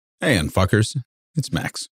Hey, unfuckers. It's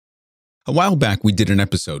Max. A while back, we did an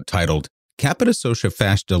episode titled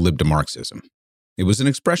Capitasociafascilibdemarxism. It was an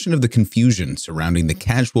expression of the confusion surrounding the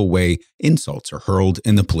casual way insults are hurled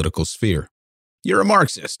in the political sphere. You're a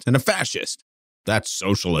Marxist and a fascist. That's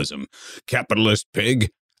socialism. Capitalist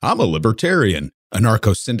pig. I'm a libertarian,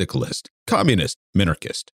 anarcho-syndicalist, communist,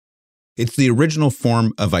 minarchist. It's the original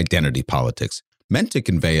form of identity politics, meant to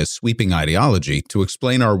convey a sweeping ideology to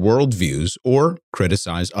explain our worldviews or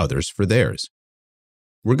criticize others for theirs.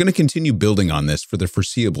 We're going to continue building on this for the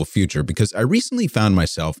foreseeable future because I recently found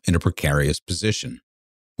myself in a precarious position.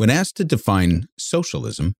 When asked to define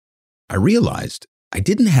socialism, I realized I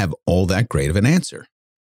didn't have all that great of an answer.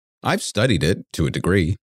 I've studied it to a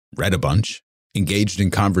degree, read a bunch, engaged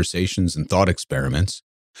in conversations and thought experiments,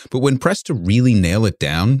 but when pressed to really nail it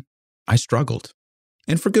down, I struggled.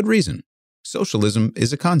 And for good reason. Socialism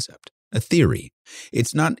is a concept, a theory.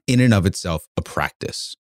 It's not in and of itself a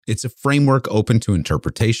practice. It's a framework open to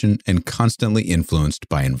interpretation and constantly influenced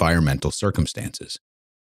by environmental circumstances.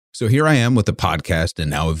 So here I am with a podcast and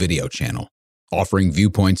now a video channel, offering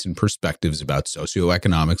viewpoints and perspectives about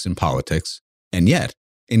socioeconomics and politics, and yet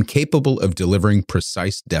incapable of delivering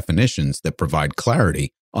precise definitions that provide clarity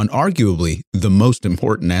on arguably the most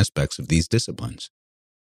important aspects of these disciplines.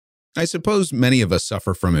 I suppose many of us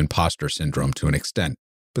suffer from imposter syndrome to an extent,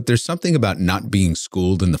 but there's something about not being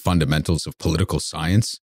schooled in the fundamentals of political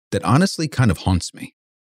science that honestly kind of haunts me.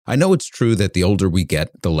 I know it's true that the older we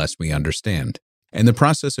get, the less we understand, and the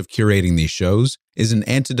process of curating these shows is an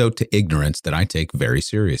antidote to ignorance that I take very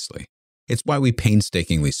seriously. It's why we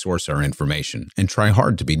painstakingly source our information and try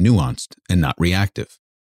hard to be nuanced and not reactive.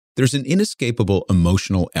 There's an inescapable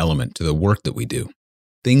emotional element to the work that we do.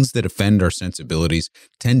 Things that offend our sensibilities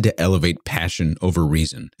tend to elevate passion over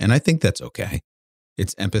reason, and I think that's okay.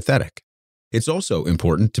 It's empathetic. It's also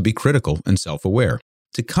important to be critical and self-aware,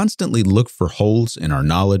 to constantly look for holes in our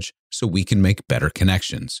knowledge so we can make better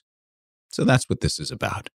connections. So that's what this is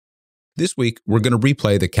about. This week, we're going to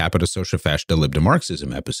replay the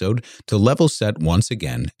Capitasociafascilibdemarxism episode to level set once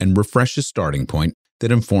again and refresh a starting point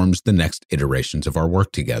that informs the next iterations of our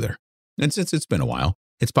work together. And since it's been a while,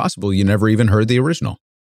 it's possible you never even heard the original.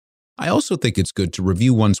 I also think it's good to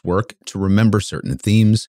review one's work to remember certain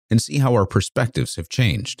themes and see how our perspectives have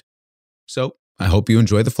changed. So, I hope you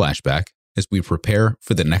enjoy the flashback as we prepare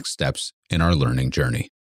for the next steps in our learning journey.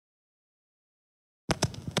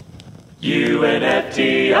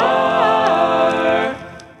 UNFTR.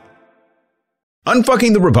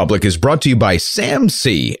 Unfucking the Republic is brought to you by Sam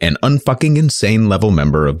C., an unfucking insane level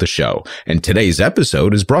member of the show. And today's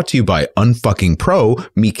episode is brought to you by Unfucking Pro,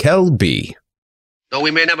 Mikel B. Though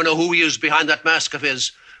we may never know who he is behind that mask of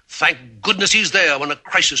his, thank goodness he's there when a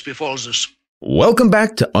crisis befalls us. Welcome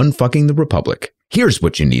back to Unfucking the Republic. Here's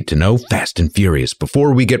what you need to know fast and furious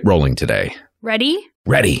before we get rolling today. Ready?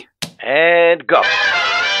 Ready. And go.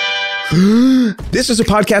 This is a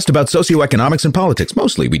podcast about socioeconomics and politics.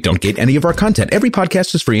 Mostly, we don't gate any of our content. Every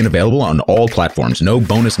podcast is free and available on all platforms. No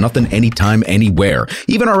bonus, nothing, anytime, anywhere.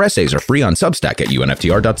 Even our essays are free on Substack at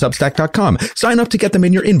unftr.substack.com. Sign up to get them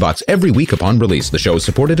in your inbox every week upon release. The show is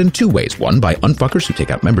supported in two ways. One, by unfuckers who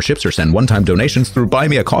take out memberships or send one-time donations through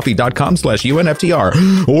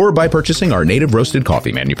buymeacoffee.com/UNFTR, or by purchasing our native roasted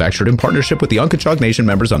coffee manufactured in partnership with the Unkachog Nation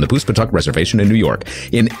members on the Poospatuck Reservation in New York.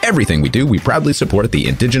 In everything we do, we proudly support the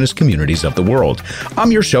indigenous communities of the world.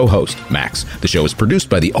 I'm your show host, Max. The show is produced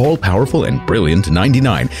by the all-powerful and brilliant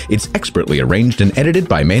 99. It's expertly arranged and edited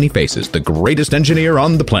by Manny Faces, the greatest engineer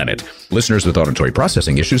on the planet. Listeners with auditory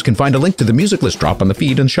processing issues can find a link to the music list drop on the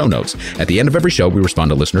feed and show notes. At the end of every show, we respond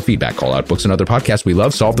to listener feedback, call out books and other podcasts we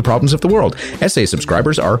love, solve the problems of the world. SA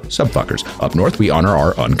subscribers are subfuckers. Up north, we honor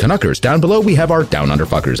our uncanuckers. Down below, we have our down under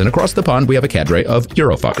fuckers. And across the pond, we have a cadre of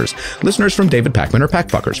Eurofuckers. Listeners from David Packman are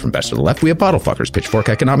packfuckers. From best to the left, we have bottle fuckers. Pitchfork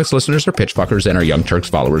Economics listeners are pitch fuckers, and our Young Turks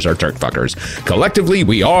followers are Turk fuckers. Collectively,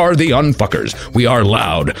 we are the unfuckers. We are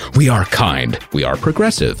loud, we are kind, we are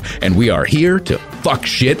progressive, and we are here to fuck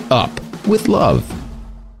shit up with love.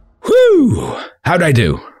 Whew! How'd I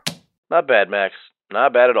do? Not bad, Max.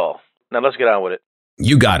 Not bad at all. Now let's get on with it.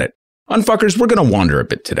 You got it. Unfuckers, we're going to wander a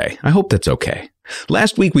bit today. I hope that's okay.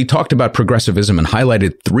 Last week, we talked about progressivism and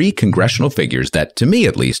highlighted three congressional figures that, to me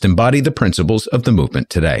at least, embody the principles of the movement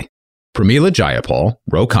today. Pramila Jayapal,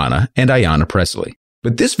 Ro Khanna, and Ayanna Pressley.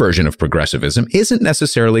 But this version of progressivism isn't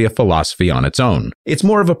necessarily a philosophy on its own. It's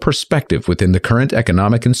more of a perspective within the current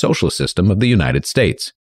economic and social system of the United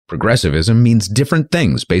States. Progressivism means different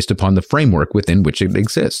things based upon the framework within which it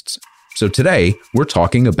exists. So today, we're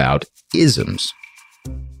talking about isms.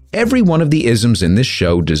 Every one of the isms in this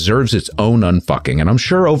show deserves its own unfucking, and I'm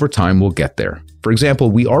sure over time we'll get there. For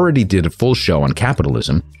example, we already did a full show on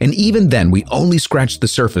capitalism, and even then we only scratched the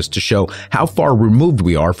surface to show how far removed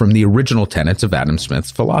we are from the original tenets of Adam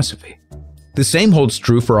Smith's philosophy. The same holds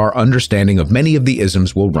true for our understanding of many of the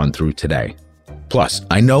isms we'll run through today. Plus,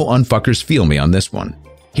 I know unfuckers feel me on this one.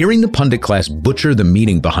 Hearing the pundit class butcher the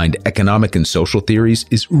meaning behind economic and social theories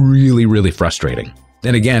is really frustrating.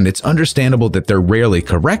 Then again, it's understandable that they're rarely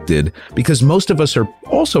corrected because most of us are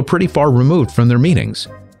also pretty far removed from their meanings.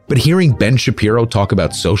 But hearing Ben Shapiro talk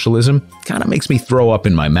about socialism kind of makes me throw up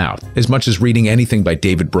in my mouth, as much as reading anything by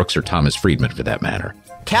David Brooks or Thomas Friedman for that matter.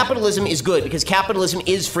 Capitalism is good because capitalism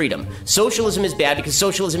is freedom. Socialism is bad because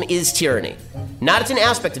socialism is tyranny. Not it's an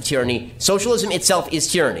aspect of tyranny. Socialism itself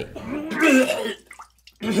is tyranny.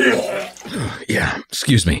 Yeah,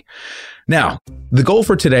 excuse me. Now, the goal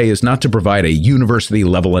for today is not to provide a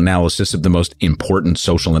university-level analysis of the most important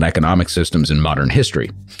social and economic systems in modern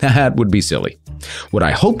history. That would be silly. What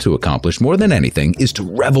I hope to accomplish more than anything is to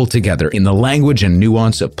revel together in the language and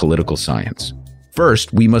nuance of political science.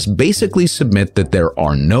 First, we must basically submit that there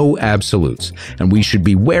are no absolutes, and we should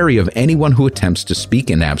be wary of anyone who attempts to speak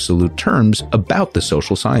in absolute terms about the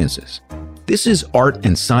social sciences. This is art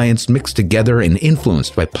and science mixed together and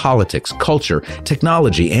influenced by politics, culture,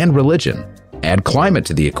 technology, and religion. Add climate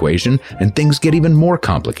to the equation, and things get even more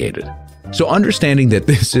complicated. So understanding that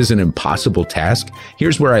this is an impossible task,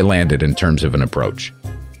 here's where I landed in terms of an approach.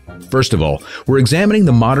 First of all, we're examining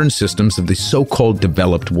the modern systems of the so-called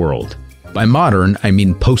developed world. By modern, I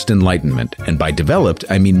mean post-Enlightenment, and by developed,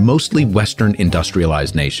 I mean mostly Western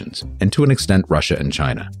industrialized nations, and to an extent Russia and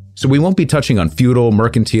China. So we won't be touching on feudal,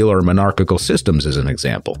 mercantile, or monarchical systems as an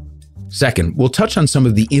example. Second, we'll touch on some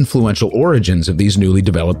of the influential origins of these newly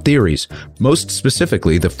developed theories, most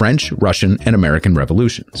specifically the French, Russian, and American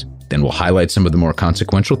revolutions. Then we'll highlight some of the more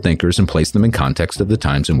consequential thinkers and place them in context of the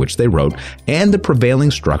times in which they wrote and the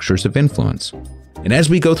prevailing structures of influence. And as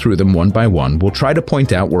we go through them one by one, we'll try to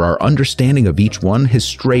point out where our understanding of each one has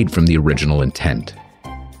strayed from the original intent.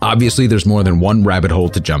 Obviously, there's more than one rabbit hole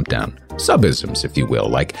to jump down. Sub-isms, if you will,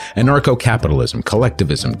 like anarcho-capitalism,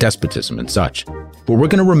 collectivism, despotism, and such. But we're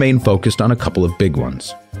going to remain focused on a couple of big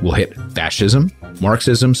ones. We'll hit fascism,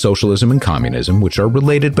 Marxism, socialism, and communism, which are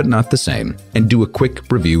related but not the same, and do a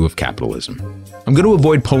quick review of capitalism. I'm going to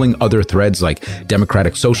avoid pulling other threads like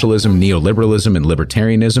democratic socialism, neoliberalism, and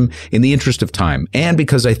libertarianism in the interest of time, and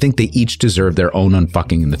because I think they each deserve their own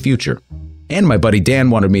unfucking in the future. And my buddy Dan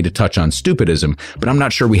wanted me to touch on stupidism, but I'm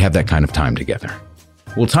not sure we have that kind of time together.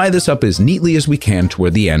 We'll tie this up as neatly as we can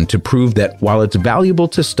toward the end to prove that while it's valuable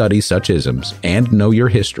to study such isms and know your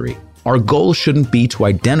history, our goal shouldn't be to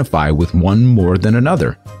identify with one more than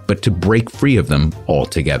another, but to break free of them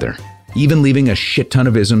altogether. Even leaving a shit ton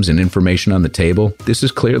of isms and information on the table, this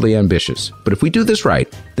is clearly ambitious. But if we do this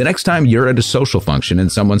right, the next time you're at a social function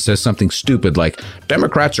and someone says something stupid like,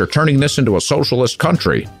 Democrats are turning this into a socialist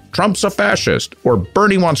country, Trump's a fascist, or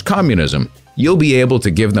Bernie wants communism, you'll be able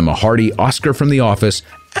to give them a hearty Oscar from the office,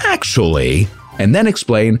 actually, and then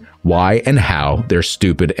explain why and how they're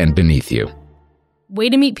stupid and beneath you. Way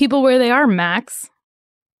to meet people where they are, Max.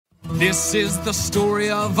 This is the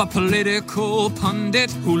story of a political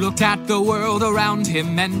pundit who looked at the world around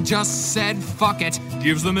him and just said, fuck it.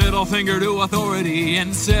 Gives the middle finger to authority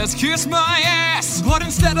and says, kiss my ass. But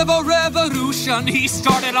instead of a revolution, he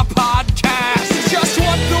started a podcast. Just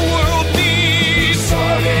what the world needs.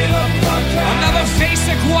 Started a podcast. Another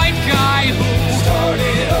basic white guy who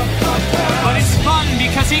started a podcast. But it's fun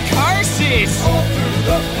because he curses all through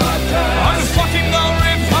the podcast. Unfucking the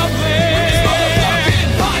Republic.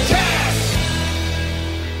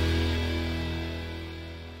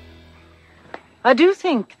 I do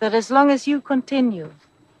think that as long as you continue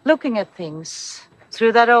looking at things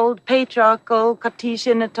through that old patriarchal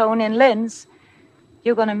Cartesian Newtonian lens,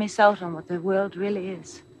 you're going to miss out on what the world really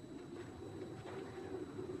is.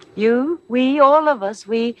 You, we, all of us,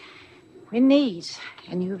 we need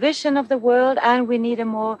a new vision of the world, and we need a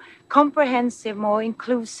more comprehensive, more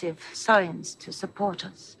inclusive science to support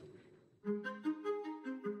us.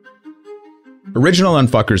 Original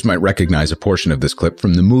Unfuckers might recognize a portion of this clip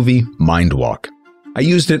from the movie Mind Walk. I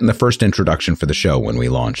used it in the first introduction for the show when we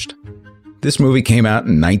launched. This movie came out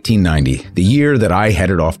in 1990, the year that I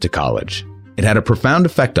headed off to college. It had a profound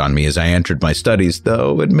effect on me as I entered my studies,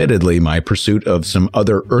 though admittedly my pursuit of some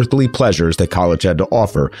other earthly pleasures that college had to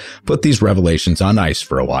offer put these revelations on ice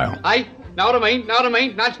for a while. Aye, know what I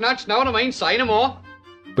mean, nuts, know what I mean, say no more.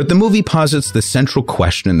 But the movie posits the central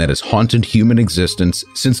question that has haunted human existence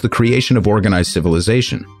since the creation of organized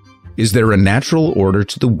civilization. Is there a natural order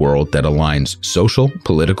to the world that aligns social,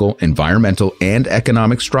 political, environmental, and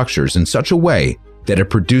economic structures in such a way that it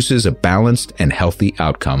produces a balanced and healthy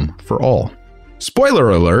outcome for all? Spoiler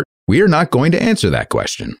alert, we are not going to answer that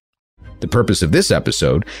question. The purpose of this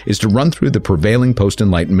episode is to run through the prevailing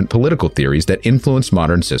post-Enlightenment political theories that influence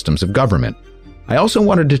modern systems of government. I also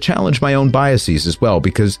wanted to challenge my own biases as well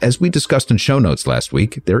because, as we discussed in show notes last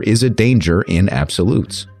week, there is a danger in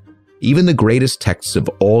absolutes. Even the greatest texts of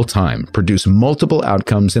all time produce multiple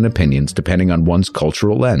outcomes and opinions depending on one's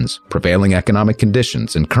cultural lens, prevailing economic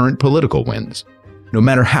conditions, and current political winds. No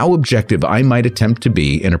matter how objective I might attempt to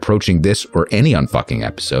be in approaching this or any unfucking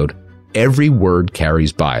episode, every word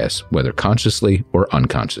carries bias, whether consciously or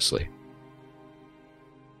unconsciously.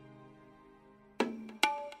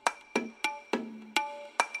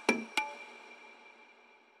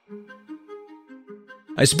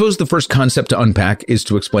 I suppose the first concept to unpack is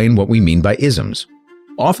to explain what we mean by isms.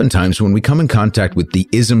 Oftentimes, when we come in contact with the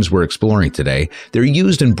isms we're exploring today, they're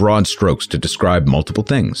used in broad strokes to describe multiple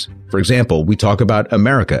things. For example, we talk about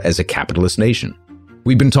America as a capitalist nation.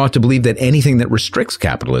 We've been taught to believe that anything that restricts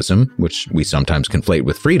capitalism, which we sometimes conflate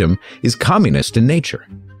with freedom, is communist in nature.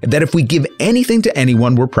 And that if we give anything to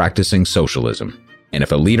anyone, we're practicing socialism. And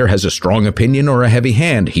if a leader has a strong opinion or a heavy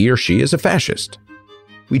hand, he or she is a fascist.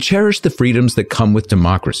 We cherish the freedoms that come with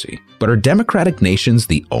democracy, but are democratic nations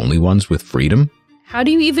the only ones with freedom? How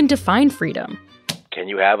do you even define freedom? Can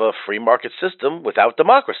you have a free market system without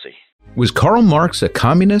democracy? Was Karl Marx a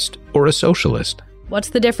communist or a socialist?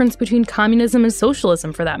 What's the difference between communism and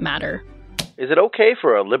socialism, for that matter? Is it okay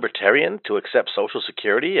for a libertarian to accept Social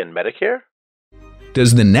Security and Medicare?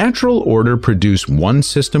 Does the natural order produce one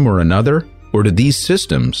system or another, or do these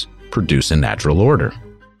systems produce a natural order?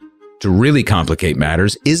 To really complicate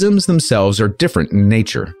matters, isms themselves are different in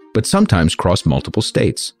nature, but sometimes cross multiple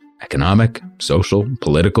states: economic, social,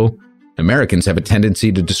 political. Americans have a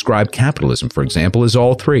tendency to describe capitalism, for example, as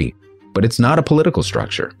all three, but it's not a political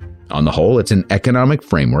structure. On the whole, it's an economic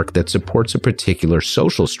framework that supports a particular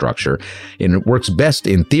social structure, and it works best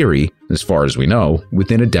in theory, as far as we know,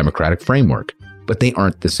 within a democratic framework. But they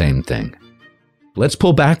aren't the same thing. Let's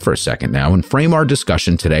pull back for a second now and frame our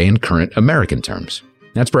discussion today in current American terms.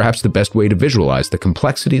 That's perhaps the best way to visualize the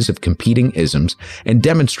complexities of competing isms and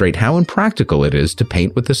demonstrate how impractical it is to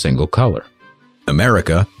paint with a single color.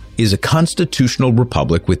 America is a constitutional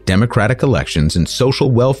republic with democratic elections and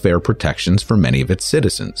social welfare protections for many of its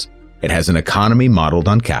citizens. It has an economy modeled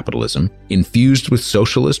on capitalism, infused with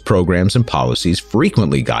socialist programs and policies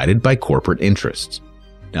frequently guided by corporate interests.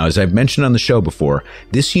 Now, as I've mentioned on the show before,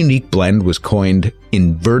 this unique blend was coined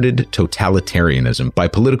inverted totalitarianism by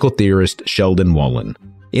political theorist Sheldon Wolin.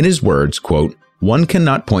 In his words, quote, "One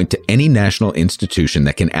cannot point to any national institution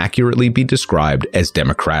that can accurately be described as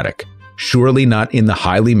democratic. Surely not in the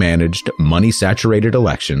highly managed, money-saturated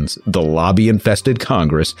elections, the lobby-infested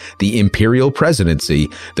Congress, the imperial presidency,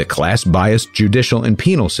 the class-biased judicial and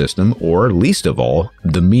penal system, or, least of all,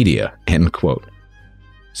 the media," end quote.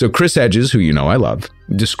 So Chris Hedges, who you know I love,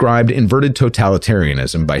 described inverted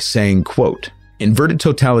totalitarianism by saying, quote, "Inverted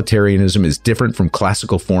totalitarianism is different from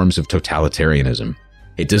classical forms of totalitarianism.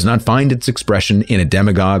 It does not find its expression in a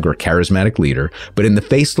demagogue or charismatic leader, but in the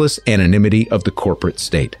faceless anonymity of the corporate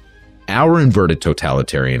state. Our inverted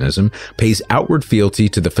totalitarianism pays outward fealty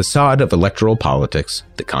to the facade of electoral politics,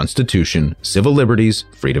 the Constitution, civil liberties,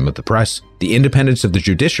 freedom of the press, the independence of the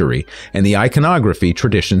judiciary, and the iconography,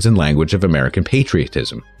 traditions, and language of American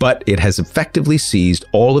patriotism. But it has effectively seized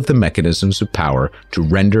all of the mechanisms of power to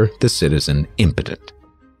render the citizen impotent."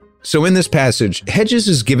 So in this passage, Hedges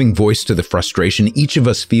is giving voice to the frustration each of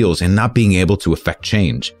us feels in not being able to affect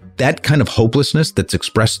change. That kind of hopelessness that's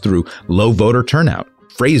expressed through low voter turnout.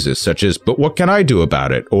 Phrases such as, "But what can I do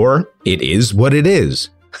about it?" or "It is what it is."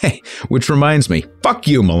 Hey, which reminds me, fuck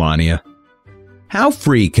you, Melania. How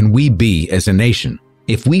free can we be as a nation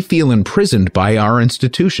if we feel imprisoned by our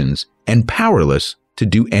institutions and powerless to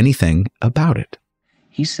do anything about it?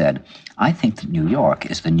 He said, "I think that New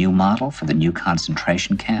York is the new model for the new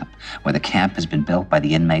concentration camp, where the camp has been built by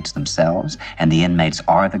the inmates themselves, and the inmates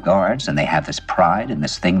are the guards, and they have this pride in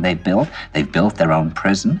this thing they've built. They've built their own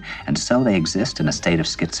prison, and so they exist in a state of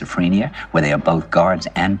schizophrenia, where they are both guards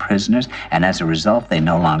and prisoners, and as a result, they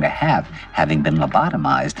no longer have, having been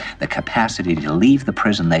lobotomized, the capacity to leave the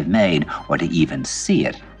prison they've made, or to even see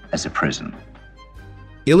it as a prison."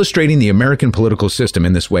 Illustrating the American political system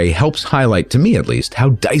in this way helps highlight, to me at least, how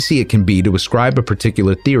dicey it can be to ascribe a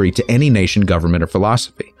particular theory to any nation, government, or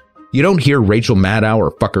philosophy. You don't hear Rachel Maddow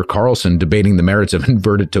or Fucker Carlson debating the merits of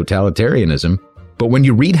inverted totalitarianism, but when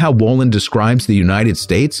you read how Wolin describes the United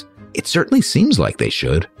States, it certainly seems like they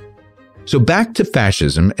should. So back to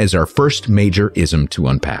fascism as our first major ism to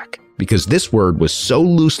unpack. Because this word was so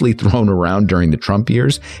loosely thrown around during the Trump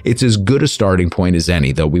years, it's as good a starting point as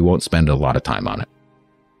any, though we won't spend a lot of time on it.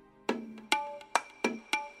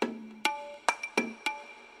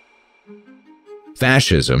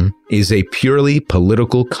 Fascism is a purely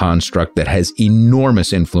political construct that has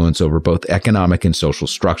enormous influence over both economic and social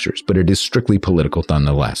structures, but it is strictly political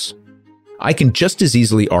nonetheless. I can just as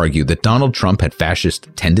easily argue that Donald Trump had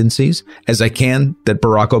fascist tendencies as I can that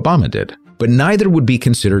Barack Obama did, but neither would be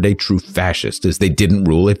considered a true fascist as they didn't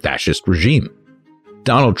rule a fascist regime.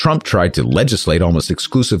 Donald Trump tried to legislate almost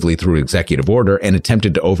exclusively through executive order and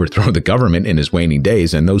attempted to overthrow the government in his waning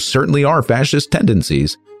days, and those certainly are fascist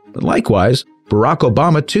tendencies. But likewise, Barack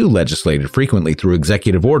Obama too legislated frequently through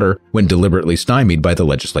executive order when deliberately stymied by the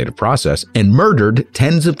legislative process, and murdered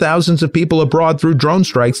tens of thousands of people abroad through drone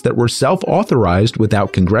strikes that were self-authorized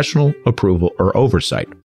without congressional approval or oversight.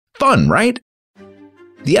 Fun, right?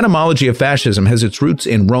 The etymology of fascism has its roots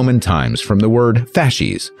in Roman times from the word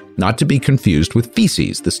fasces, not to be confused with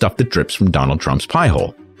feces, the stuff that drips from Donald Trump's pie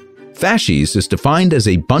hole. Fasces is defined as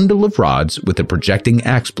a bundle of rods with a projecting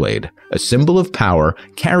axe blade, a symbol of power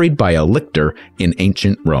carried by a lictor in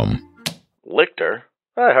ancient Rome. Lictor?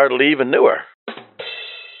 I hardly even knew her.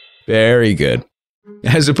 Very good.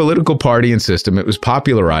 As a political party and system, it was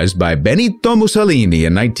popularized by Benito Mussolini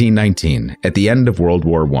in 1919 at the end of World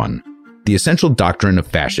War I. The essential doctrine of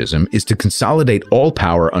fascism is to consolidate all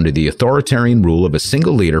power under the authoritarian rule of a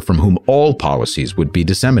single leader from whom all policies would be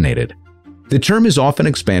disseminated. The term is often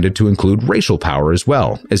expanded to include racial power as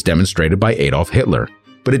well, as demonstrated by Adolf Hitler,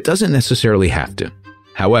 but it doesn't necessarily have to.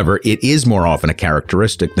 However, it is more often a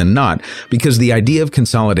characteristic than not, because the idea of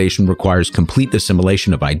consolidation requires complete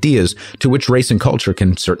assimilation of ideas, to which race and culture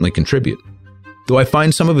can certainly contribute. Though I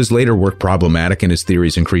find some of his later work problematic and his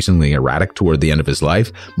theories increasingly erratic toward the end of his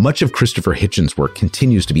life, much of Christopher Hitchens' work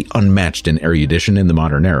continues to be unmatched in erudition in the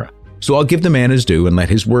modern era. So I'll give the man his due and let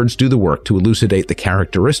his words do the work to elucidate the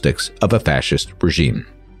characteristics of a fascist regime.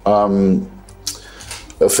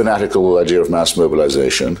 A fanatical idea of mass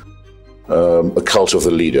mobilization, a cult of the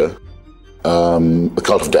leader, a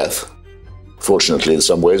cult of death, fortunately in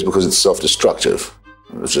some ways because it's self-destructive.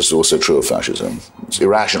 It's just also true of fascism. It's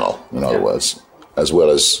irrational, in other words, as well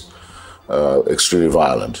as extremely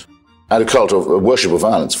violent. And a cult of worship of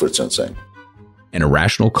violence, for its own sake. An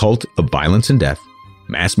irrational cult of violence and death,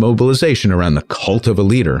 mass mobilization around the cult of a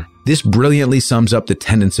leader. This brilliantly sums up the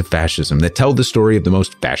tenets of fascism that tell the story of the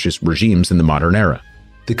most fascist regimes in the modern era.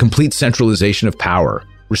 The complete centralization of power,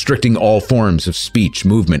 restricting all forms of speech,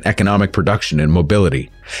 movement, economic production, and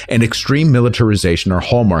mobility, and extreme militarization are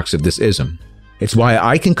hallmarks of this ism. It's why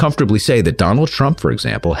I can comfortably say that Donald Trump, for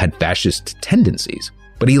example, had fascist tendencies,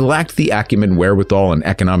 but he lacked the acumen, wherewithal, and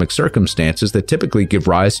economic circumstances that typically give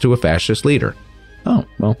rise to a fascist leader. Oh,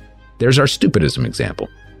 well, there's our stupidism example.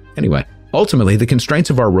 Anyway, ultimately, the constraints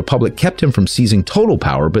of our republic kept him from seizing total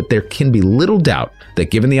power, but there can be little doubt that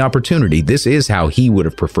given the opportunity, this is how he would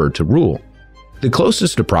have preferred to rule. The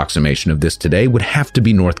closest approximation of this today would have to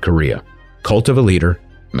be North Korea. Cult of a leader,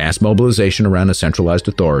 mass mobilization around a centralized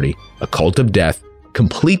authority, a cult of death,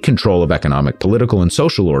 complete control of economic, political, and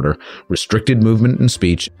social order, restricted movement and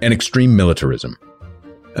speech, and extreme militarism.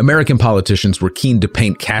 American politicians were keen to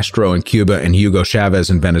paint Castro in Cuba and Hugo Chavez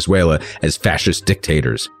in Venezuela as fascist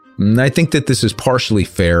dictators. I think that this is partially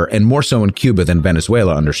fair, and more so in Cuba than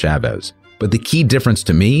Venezuela under Chavez. But the key difference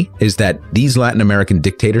to me is that these Latin American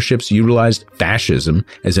dictatorships utilized fascism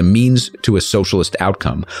as a means to a socialist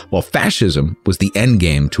outcome, while fascism was the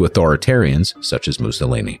endgame to authoritarians such as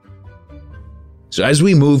Mussolini. So as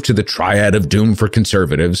we move to the triad of doom for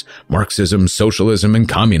conservatives, Marxism, socialism, and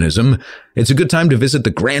communism, it's a good time to visit the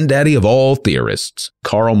granddaddy of all theorists,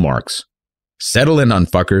 Karl Marx. Settle in on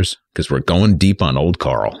fuckers, because we're going deep on old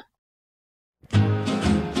Karl.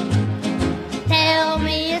 Tell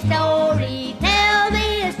me a story, tell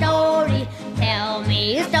me a story, tell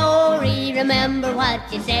me a story, remember what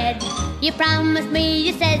you said. You promised me,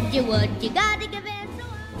 you said you would, you gotta give it.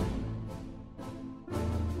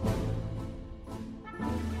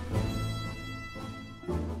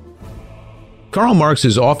 Karl Marx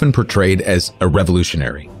is often portrayed as a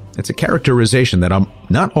revolutionary. It's a characterization that I'm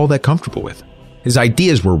not all that comfortable with. His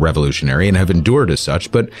ideas were revolutionary and have endured as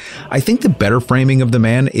such, but I think the better framing of the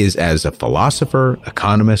man is as a philosopher,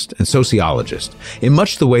 economist, and sociologist, in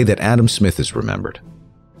much the way that Adam Smith is remembered.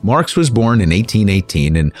 Marx was born in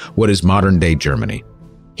 1818 in what is modern-day Germany.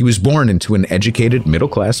 He was born into an educated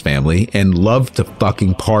middle-class family and loved to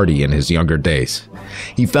fucking party in his younger days.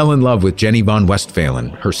 He fell in love with Jenny von Westphalen,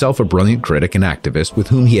 herself a brilliant critic and activist with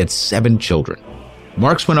whom he had 7 children.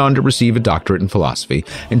 Marx went on to receive a doctorate in philosophy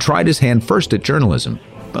and tried his hand first at journalism,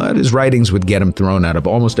 but his writings would get him thrown out of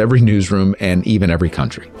almost every newsroom and even every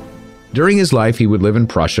country. During his life, he would live in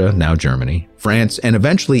Prussia, now Germany, France, and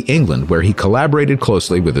eventually England, where he collaborated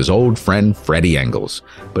closely with his old friend Freddie Engels.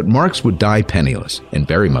 But Marx would die penniless and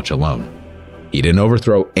very much alone. He didn't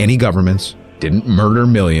overthrow any governments, didn't murder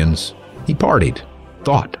millions. He partied,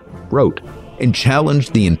 thought, wrote, and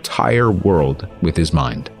challenged the entire world with his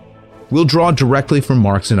mind. We'll draw directly from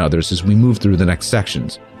Marx and others as we move through the next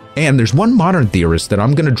sections. And there's one modern theorist that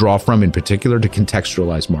I'm going to draw from in particular to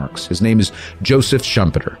contextualize Marx. His name is Joseph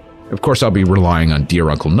Schumpeter. Of course, I'll be relying on Dear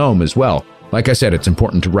Uncle Noam as well. Like I said, it's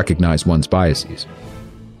important to recognize one's biases.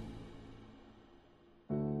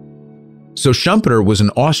 So Schumpeter was an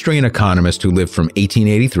Austrian economist who lived from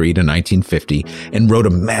 1883 to 1950 and wrote a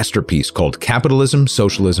masterpiece called Capitalism,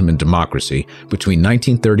 Socialism, and Democracy between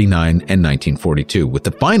 1939 and 1942, with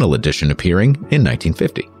the final edition appearing in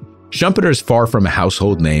 1950. Schumpeter is far from a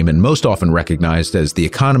household name and most often recognized as the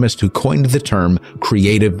economist who coined the term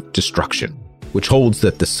creative destruction, which holds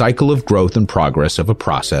that the cycle of growth and progress of a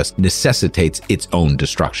process necessitates its own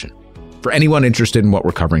destruction. For anyone interested in what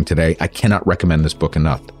we're covering today, I cannot recommend this book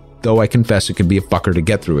enough, though I confess it can be a fucker to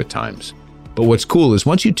get through at times. But what's cool is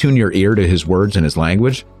once you tune your ear to his words and his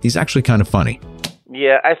language, he's actually kind of funny.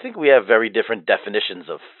 Yeah, I think we have very different definitions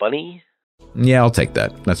of funny. Yeah, I'll take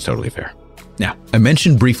that. That's totally fair. Now, I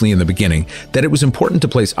mentioned briefly in the beginning that it was important to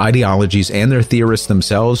place ideologies and their theorists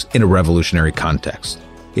themselves in a revolutionary context.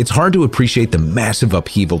 It's hard to appreciate the massive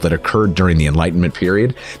upheaval that occurred during the Enlightenment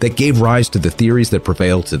period that gave rise to the theories that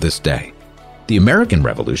prevail to this day. The American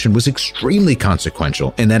Revolution was extremely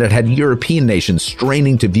consequential in that it had European nations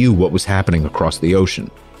straining to view what was happening across the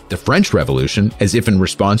ocean. The French Revolution, as if in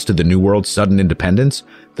response to the New World's sudden independence,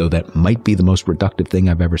 though that might be the most reductive thing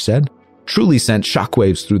I've ever said, truly sent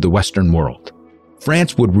shockwaves through the Western world.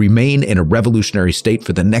 France would remain in a revolutionary state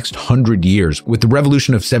for the next 100 years, with the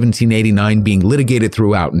Revolution of 1789 being litigated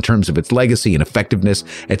throughout in terms of its legacy and effectiveness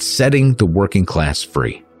at setting the working class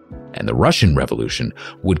free. And the Russian Revolution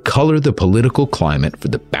would color the political climate for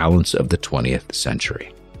the balance of the 20th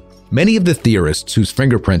century. Many of the theorists whose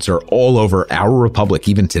fingerprints are all over our republic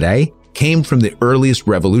even today came from the earliest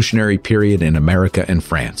revolutionary period in America and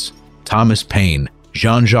France. Thomas Paine,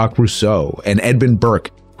 Jean-Jacques Rousseau, and Edmund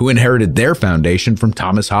Burke, who inherited their foundation from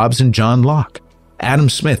Thomas Hobbes and John Locke. Adam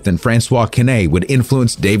Smith and Francois Quesnay would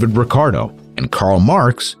influence David Ricardo, and Karl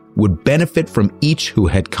Marx would benefit from each who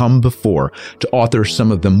had come before to author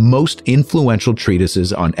some of the most influential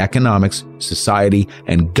treatises on economics, society,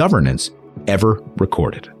 and governance ever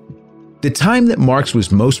recorded. The time that Marx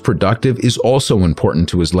was most productive is also important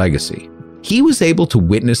to his legacy. He was able to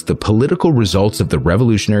witness the political results of the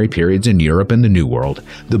revolutionary periods in Europe and the New World,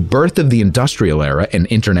 the birth of the industrial era and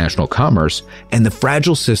international commerce, and the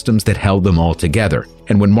fragile systems that held them all together.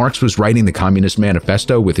 And when Marx was writing the Communist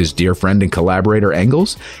Manifesto with his dear friend and collaborator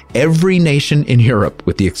Engels, every nation in Europe,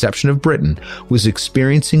 with the exception of Britain, was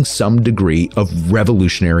experiencing some degree of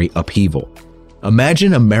revolutionary upheaval.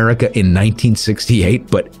 Imagine America in 1968,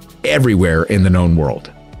 but everywhere in the known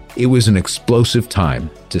world. It was an explosive time,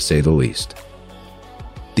 to say the least.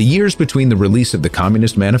 The years between the release of the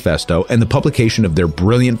Communist Manifesto and the publication of their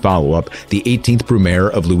brilliant follow-up, the 18th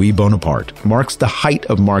Brumaire of Louis Bonaparte, marks the height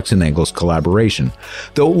of Marx and Engels' collaboration,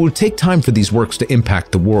 though it would take time for these works to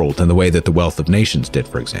impact the world in the way that The Wealth of Nations did,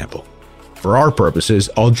 for example. For our purposes,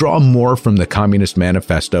 I'll draw more from the Communist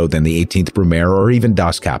Manifesto than the 18th Brumaire or even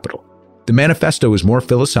Das Kapital. The manifesto is more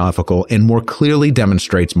philosophical and more clearly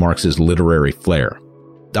demonstrates Marx's literary flair.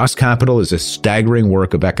 Das Kapital is a staggering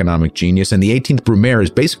work of economic genius, and the 18th Brumaire is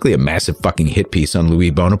basically a massive fucking hit piece on Louis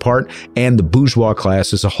Bonaparte and the bourgeois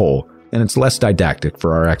class as a whole, and it's less didactic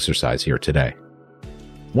for our exercise here today.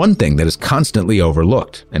 One thing that is constantly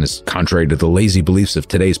overlooked, and is contrary to the lazy beliefs of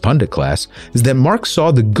today's pundit class, is that Marx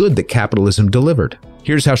saw the good that capitalism delivered.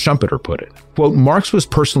 Here's how Schumpeter put it. Quote, Marx was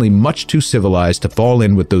personally much too civilized to fall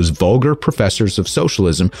in with those vulgar professors of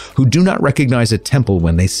socialism who do not recognize a temple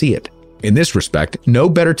when they see it. In this respect, no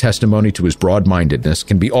better testimony to his broad-mindedness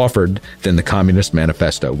can be offered than the Communist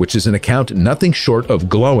Manifesto, which is an account nothing short of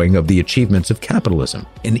glowing of the achievements of capitalism.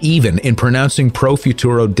 And even in pronouncing pro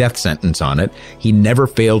futuro death sentence on it, he never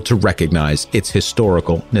failed to recognize its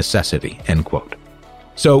historical necessity, end quote.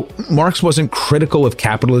 So, Marx wasn't critical of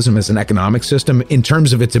capitalism as an economic system in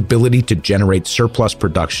terms of its ability to generate surplus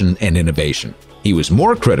production and innovation. He was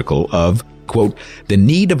more critical of, quote, the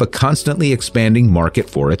need of a constantly expanding market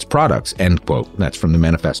for its products, end quote. That's from the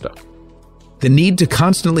manifesto. The need to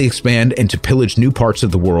constantly expand and to pillage new parts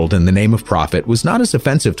of the world in the name of profit was not as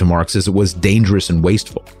offensive to Marx as it was dangerous and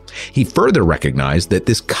wasteful. He further recognized that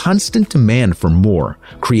this constant demand for more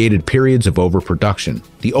created periods of overproduction,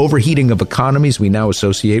 the overheating of economies we now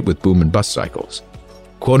associate with boom and bust cycles.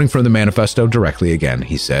 Quoting from the manifesto directly again,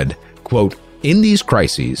 he said, quote, in these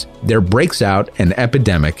crises, there breaks out an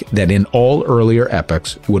epidemic that in all earlier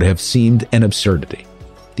epochs would have seemed an absurdity.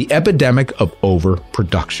 The epidemic of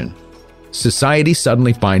overproduction. society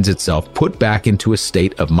suddenly finds itself put back into a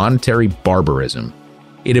state of monetary barbarism.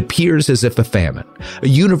 It appears as if a famine, a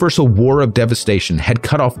universal war of devastation, had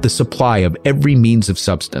cut off the supply of every means of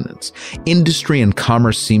subsistence. Industry and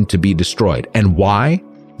commerce seem to be destroyed. And why?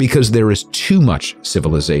 Because there is too much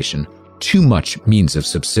civilization, too much means of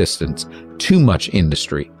subsistence, too much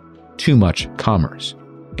industry, too much commerce.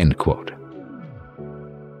 End quote.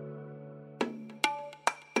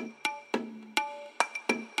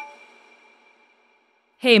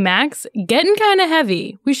 Hey, Max, getting kind of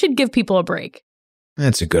heavy. We should give people a break.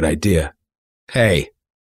 That's a good idea. Hey,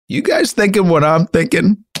 you guys thinking what I'm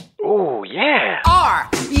thinking? Ooh, yeah. Are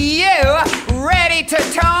you ready to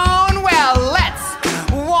tone? Well, let's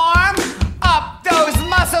warm up those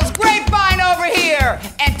muscles. Grapevine over here.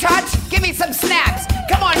 And touch, give me some snaps.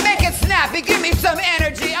 Come on, make it snappy. Give me some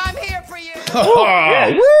energy. I'm here for you. Oh, yeah.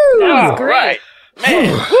 Woo! That was great. Right.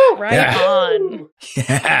 Man. Right on.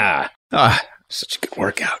 Yeah. Such a good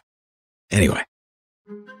workout. Anyway.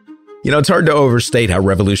 You know, it's hard to overstate how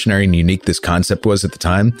revolutionary and unique this concept was at the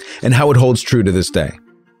time, and how it holds true to this day.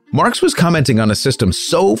 Marx was commenting on a system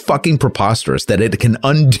so fucking preposterous that it can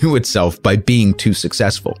undo itself by being too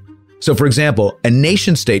successful. So, for example, a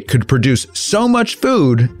nation state could produce so much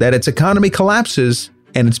food that its economy collapses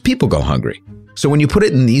and its people go hungry. So when you put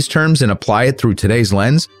it in these terms and apply it through today's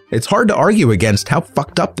lens, it's hard to argue against how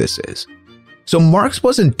fucked up this is. So Marx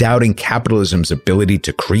wasn't doubting capitalism's ability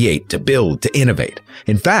to create, to build, to innovate.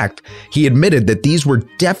 In fact, he admitted that these were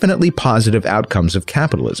definitely positive outcomes of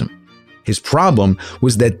capitalism. His problem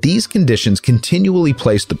was that these conditions continually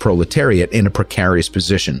placed the proletariat in a precarious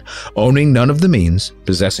position, owning none of the means,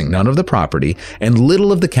 possessing none of the property, and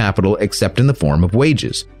little of the capital except in the form of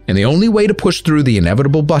wages. And the only way to push through the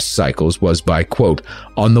inevitable bust cycles was by, quote,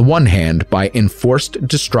 on the one hand, by enforced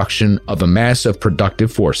destruction of a mass of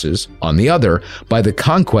productive forces, on the other, by the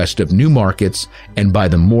conquest of new markets, and by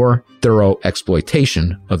the more thorough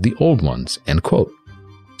exploitation of the old ones, end quote.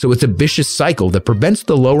 So it's a vicious cycle that prevents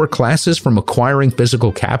the lower classes from acquiring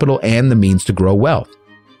physical capital and the means to grow wealth.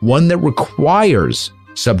 One that requires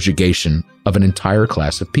subjugation of an entire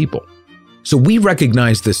class of people. So we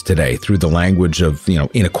recognize this today through the language of,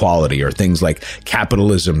 inequality, or things like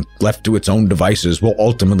capitalism left to its own devices will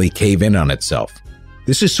ultimately cave in on itself.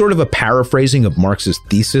 This is sort of a paraphrasing of Marx's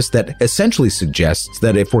thesis that essentially suggests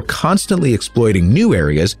that if we're constantly exploiting new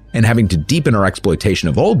areas and having to deepen our exploitation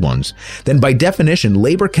of old ones, then by definition,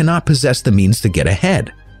 labor cannot possess the means to get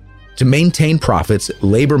ahead. To maintain profits,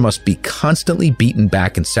 labor must be constantly beaten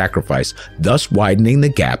back and sacrificed, thus widening the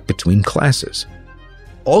gap between classes.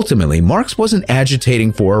 Ultimately, Marx wasn't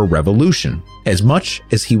agitating for a revolution as much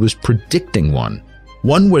as he was predicting one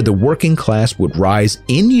where the working class would rise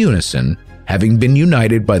in unison, having been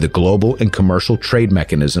united by the global and commercial trade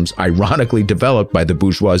mechanisms ironically developed by the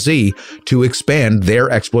bourgeoisie to expand their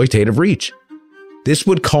exploitative reach. This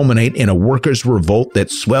would culminate in a workers' revolt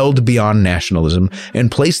that swelled beyond nationalism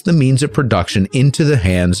and placed the means of production into the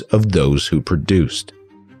hands of those who produced.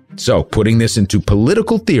 So, putting this into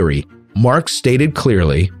political theory, Marx stated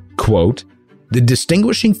clearly, quote, the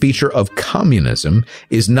distinguishing feature of communism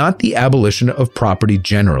is not the abolition of property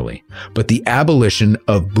generally, but the abolition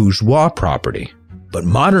of bourgeois property. But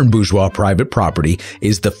modern bourgeois private property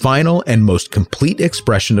is the final and most complete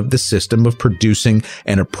expression of the system of producing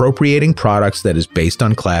and appropriating products that is based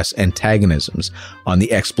on class antagonisms, on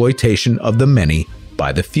the exploitation of the many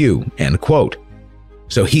by the few, end quote.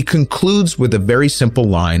 So he concludes with a very simple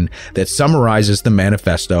line that summarizes the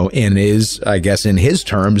manifesto and is, I guess in his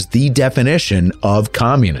terms, the definition of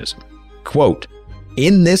communism. Quote,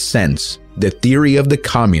 in this sense, the theory of the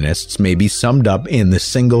communists may be summed up in the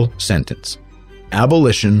single sentence,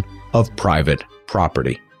 abolition of private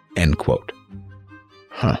property, end quote.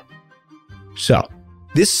 So,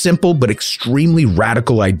 this simple but extremely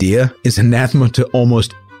radical idea is anathema to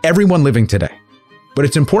almost everyone living today. But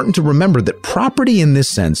it's important to remember that property in this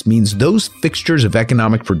sense means those fixtures of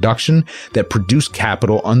economic production that produce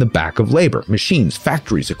capital on the back of labor, machines,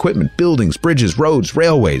 factories, equipment, buildings, bridges, roads,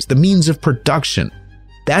 railways, the means of production.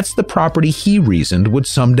 That's the property he reasoned would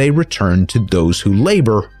someday return to those who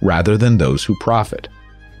labor rather than those who profit.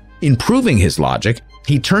 In proving his logic,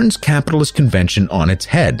 he turns capitalist convention on its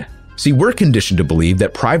head. See, we're conditioned to believe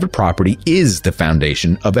that private property is the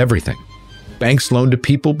foundation of everything. Banks loan to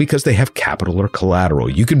people because they have capital or collateral.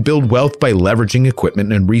 You can build wealth by leveraging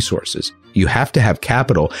equipment and resources. You have to have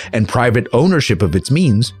capital and private ownership of its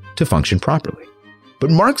means to function properly.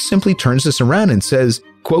 But Marx simply turns this around and says,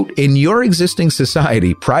 quote, in your existing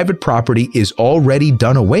society, private property is already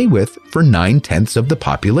done away with for 9/10 of the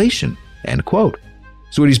population, end quote.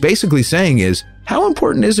 So what he's basically saying is, How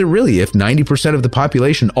important is it really if 90% of the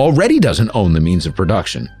population already doesn't own the means of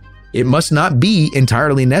production? It must not be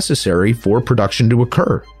entirely necessary for production to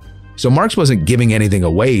occur. So Marx wasn't giving anything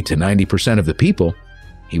away to 90% of the people.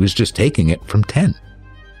 He was just taking it from 10.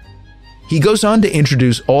 He goes on to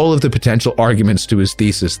introduce all of the potential arguments to his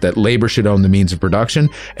thesis that labor should own the means of production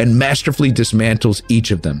and masterfully dismantles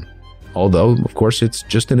each of them. Although, of course, it's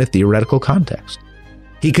just in a theoretical context.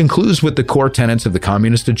 He concludes with the core tenets of the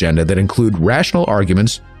communist agenda that include rational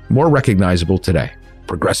arguments more recognizable today: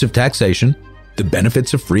 progressive taxation, the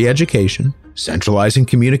benefits of free education, centralizing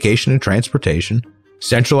communication and transportation,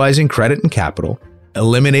 centralizing credit and capital,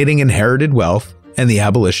 eliminating inherited wealth, and the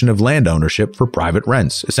abolition of land ownership for private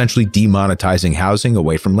rents, essentially demonetizing housing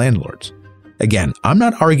away from landlords. Again, I'm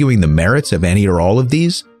not arguing the merits of any or all of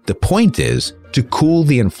these. The point is to cool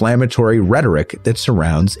the inflammatory rhetoric that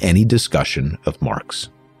surrounds any discussion of Marx.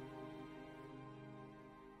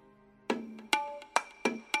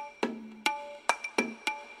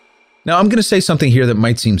 Now, I'm going to say something here that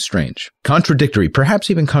might seem strange, contradictory, perhaps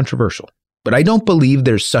even controversial, but I don't believe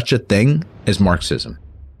there's such a thing as Marxism.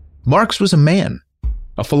 Marx was a man,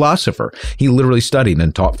 a philosopher. He literally studied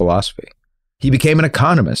and taught philosophy. He became an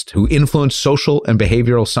economist who influenced social and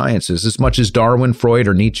behavioral sciences as much as Darwin, Freud,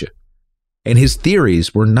 or Nietzsche. And his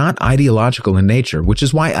theories were not ideological in nature, which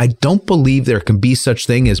is why I don't believe there can be such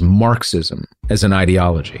thing as Marxism as an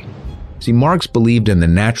ideology. See, Marx believed in the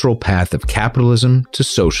natural path of capitalism to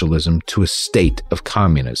socialism to a state of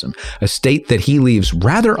communism, a state that he leaves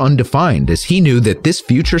rather undefined, as he knew that this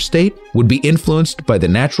future state would be influenced by the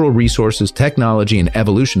natural resources, technology, and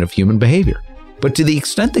evolution of human behavior. But to the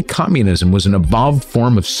extent that communism was an evolved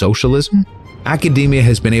form of socialism, academia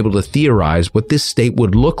has been able to theorize what this state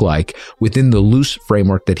would look like within the loose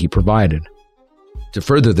framework that he provided. To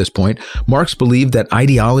further this point, Marx believed that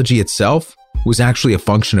ideology itself was actually a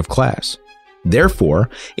function of class. Therefore,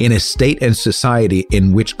 in a state and society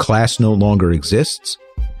in which class no longer exists,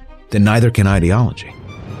 then neither can ideology.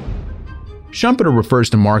 Schumpeter refers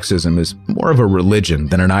to Marxism as more of a religion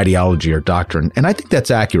than an ideology or doctrine, and I think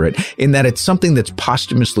that's accurate in that it's something that's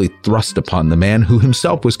posthumously thrust upon the man who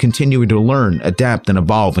himself was continuing to learn, adapt, and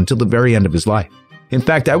evolve until the very end of his life. In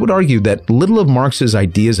fact, I would argue that little of Marx's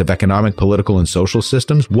ideas of economic, political, and social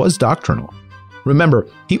systems was doctrinal. Remember,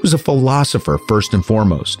 he was a philosopher first and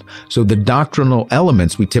foremost, so the doctrinal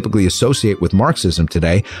elements we typically associate with Marxism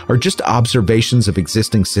today are just observations of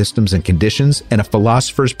existing systems and conditions and a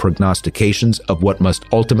philosopher's prognostications of what must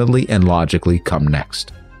ultimately and logically come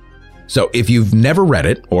next. So if you've never read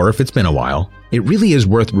it, or if it's been a while, it really is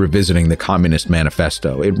worth revisiting the Communist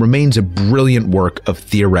Manifesto. It remains a brilliant work of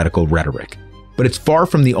theoretical rhetoric, but it's far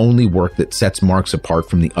from the only work that sets Marx apart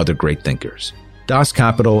from the other great thinkers. Das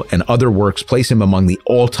Kapital and other works place him among the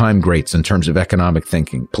all-time greats in terms of economic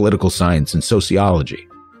thinking, political science, and sociology.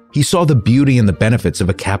 He saw the beauty and the benefits of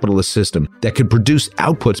a capitalist system that could produce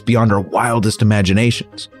outputs beyond our wildest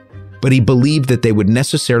imaginations. But he believed that they would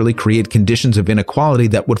necessarily create conditions of inequality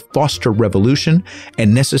that would foster revolution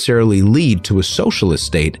and necessarily lead to a socialist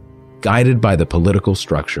state guided by the political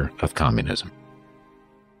structure of communism.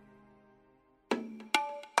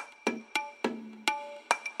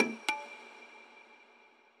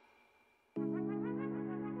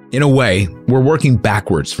 In a way, we're working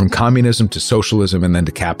backwards from communism to socialism and then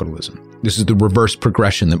to capitalism. This is the reverse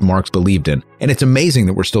progression that Marx believed in, and it's amazing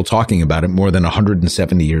that we're still talking about it more than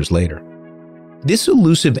 170 years later. This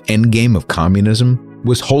elusive endgame of communism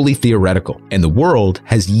was wholly theoretical, and the world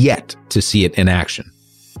has yet to see it in action.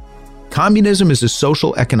 Communism is a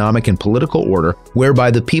social, economic, and political order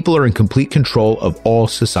whereby the people are in complete control of all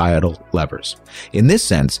societal levers. In this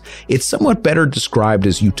sense, it's somewhat better described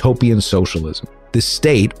as utopian socialism. The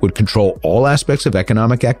state would control all aspects of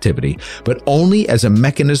economic activity, but only as a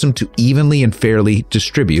mechanism to evenly and fairly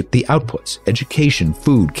distribute the outputs: education,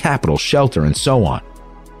 food, capital, shelter, and so on.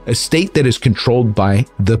 A state that is controlled by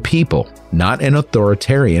the people, not an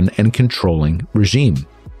authoritarian and controlling regime.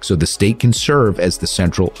 So the state can serve as the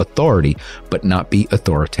central authority, but not be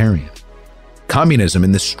authoritarian. Communism,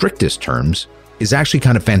 in the strictest terms, is actually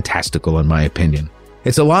kind of fantastical in my opinion.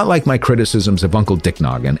 It's a lot like my criticisms of Uncle Dick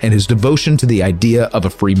Noggin and his devotion to the idea of a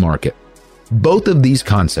free market. Both of these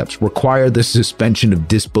concepts require the suspension of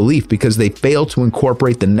disbelief because they fail to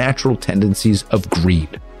incorporate the natural tendencies of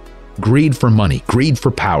greed. Greed for money, greed for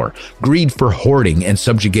power, greed for hoarding and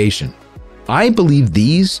subjugation. I believe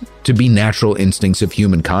these to be natural instincts of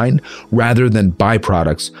humankind rather than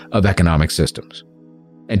byproducts of economic systems.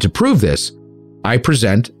 And to prove this, I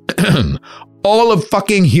present all of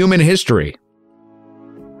fucking human history.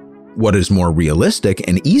 What is more realistic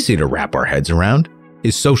and easy to wrap our heads around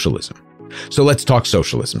is socialism. So let's talk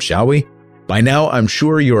socialism, shall we? By now, I'm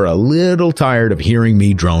sure you're a little tired of hearing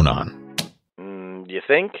me drone on. You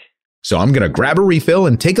think? So I'm going to grab a refill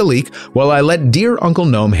and take a leak while I let dear Uncle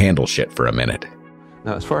Gnome handle shit for a minute.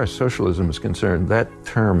 Now, as far as socialism is concerned, that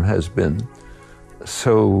term has been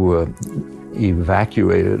so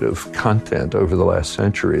evacuated of content over the last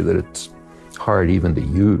century that it's hard even to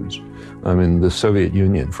use. I mean, the Soviet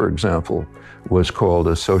Union, for example, was called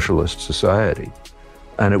a socialist society.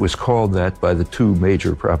 And it was called that by the two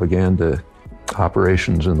major propaganda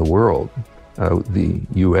operations in the world, the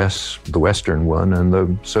US, the Western one, and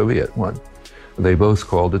the Soviet one. They both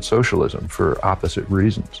called it socialism for opposite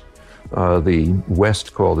reasons. The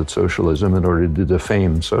West called it socialism in order to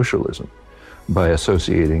defame socialism by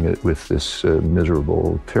associating it with this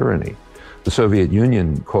miserable tyranny. The Soviet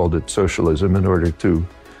Union called it socialism in order to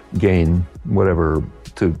gain whatever,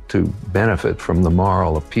 to benefit from the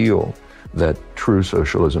moral appeal that true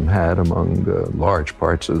socialism had among large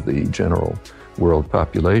parts of the general world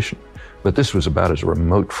population. But this was about as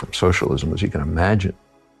remote from socialism as you can imagine.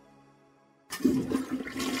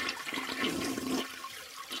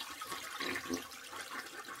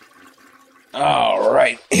 All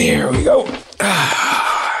right, here we go. All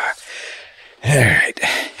right.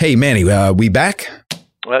 Hey, Manny, we back?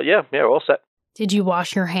 Yeah, we're all set. Did you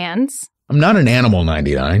wash your hands? I'm not an animal,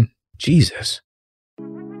 99. Jesus.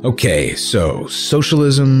 Okay, so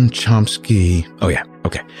socialism, Chomsky. Oh, yeah,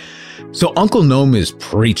 okay. So Uncle Gnome is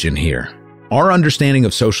preaching here. Our understanding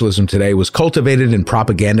of socialism today was cultivated in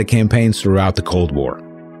propaganda campaigns throughout the Cold War.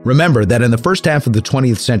 Remember that in the first half of the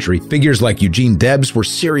 20th century, figures like Eugene Debs were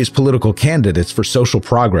serious political candidates for social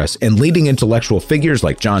progress, and leading intellectual figures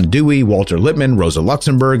like John Dewey, Walter Lippmann, Rosa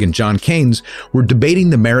Luxemburg, and John Keynes were debating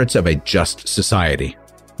the merits of a just society.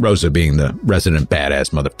 Rosa being the resident badass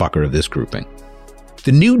motherfucker of this grouping.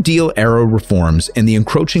 The New Deal era reforms and the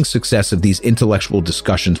encroaching success of these intellectual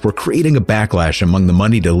discussions were creating a backlash among the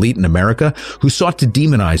moneyed elite in America who sought to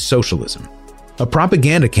demonize socialism. A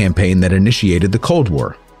propaganda campaign that initiated the Cold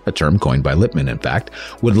War, a term coined by Lippmann, in fact,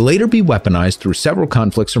 would later be weaponized through several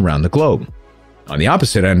conflicts around the globe. On the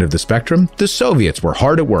opposite end of the spectrum, the Soviets were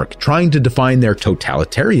hard at work trying to define their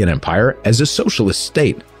totalitarian empire as a socialist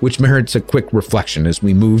state, which merits a quick reflection as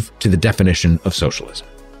we move to the definition of socialism.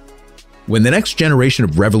 When the next generation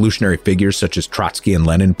of revolutionary figures such as Trotsky and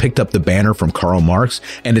Lenin picked up the banner from Karl Marx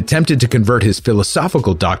and attempted to convert his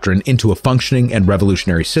philosophical doctrine into a functioning and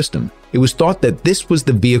revolutionary system, it was thought that this was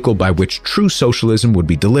the vehicle by which true socialism would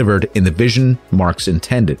be delivered in the vision Marx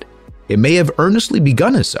intended. It may have earnestly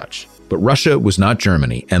begun as such, but Russia was not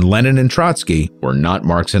Germany, and Lenin and Trotsky were not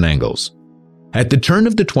Marx and Engels. At the turn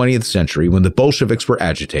of the 20th century, when the Bolsheviks were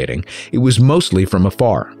agitating, it was mostly from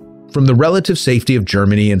afar. From the relative safety of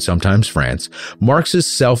Germany and sometimes France, Marx's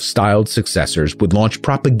self-styled successors would launch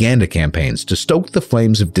propaganda campaigns to stoke the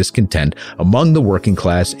flames of discontent among the working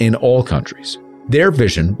class in all countries. Their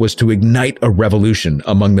vision was to ignite a revolution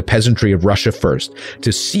among the peasantry of Russia first,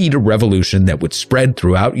 to seed a revolution that would spread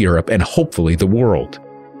throughout Europe and hopefully the world.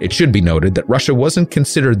 It should be noted that Russia wasn't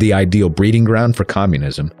considered the ideal breeding ground for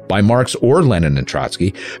communism by Marx or Lenin and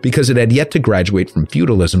Trotsky because it had yet to graduate from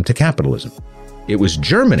feudalism to capitalism. It was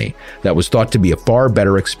Germany that was thought to be a far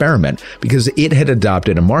better experiment because it had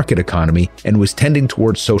adopted a market economy and was tending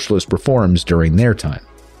towards socialist reforms during their time.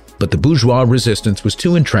 But the bourgeois resistance was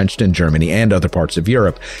too entrenched in Germany and other parts of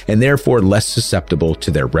Europe, and therefore less susceptible to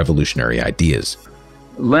their revolutionary ideas.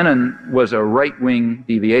 Lenin was a right-wing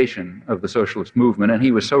deviation of the socialist movement, and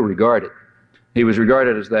he was so regarded. He was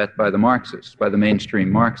regarded as that by the Marxists, by the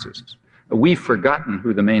mainstream Marxists. We've forgotten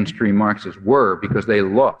who the mainstream Marxists were because they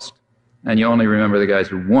lost. And you only remember the guys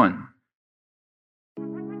who won.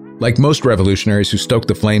 Like most revolutionaries who stoke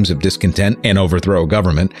the flames of discontent and overthrow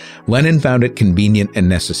government, Lenin found it convenient and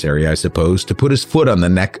necessary, I suppose, to put his foot on the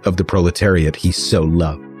neck of the proletariat he so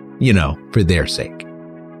loved. You know, for their sake.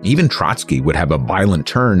 Even Trotsky would have a violent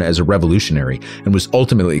turn as a revolutionary and was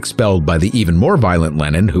ultimately expelled by the even more violent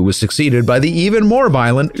Lenin, who was succeeded by the even more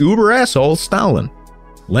violent uber-asshole Stalin.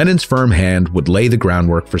 Lenin's firm hand would lay the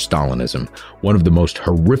groundwork for Stalinism, one of the most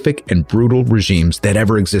horrific and brutal regimes that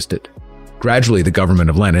ever existed. Gradually, the government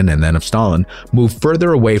of Lenin and then of Stalin moved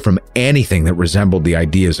further away from anything that resembled the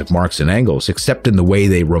ideas of Marx and Engels, except in the way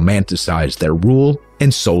they romanticized their rule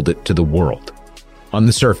and sold it to the world. On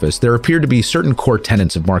the surface, there appeared to be certain core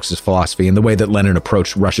tenets of Marxist philosophy in the way that Lenin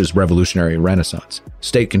approached Russia's revolutionary renaissance: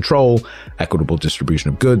 state control, equitable distribution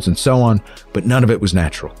of goods, and so on, but none of it was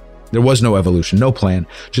natural. There was no evolution, no plan,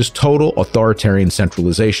 just total authoritarian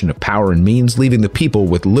centralization of power and means, leaving the people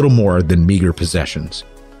with little more than meager possessions.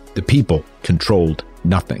 The people controlled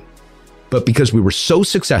nothing. But because we were so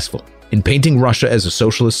successful, in painting Russia as a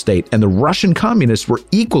socialist state, and the Russian communists were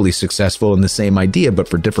equally successful in the same idea, but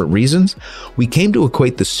for different reasons, we came to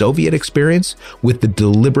equate the Soviet experience with the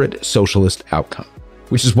deliberate socialist outcome.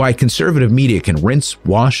 Which is why conservative media can rinse,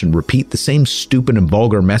 wash, and repeat the same stupid and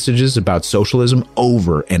vulgar messages about socialism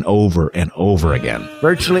over and over and over again.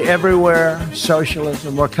 Virtually everywhere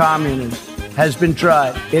socialism or communism has been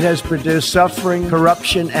tried, it has produced suffering,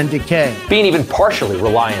 corruption, and decay. Being even partially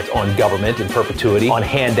reliant on government in perpetuity, on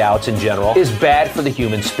handouts in general, is bad for the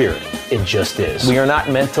human spirit. It just is. We are not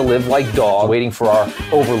meant to live like dogs, waiting for our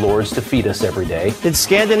overlords to feed us every day. Did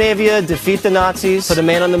Scandinavia defeat the Nazis, put a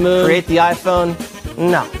man on the moon, create the iPhone?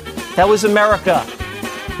 No. That was America.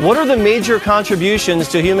 What are the major contributions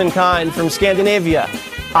to humankind from Scandinavia?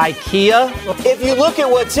 IKEA. If you look at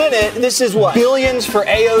what's in it, this is what? Billions for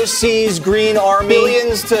AOC's Green Army,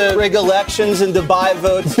 billions to rig elections and to buy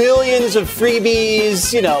votes, billions of freebies,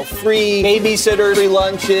 free babysitters, free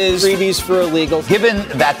lunches, freebies for illegals. Given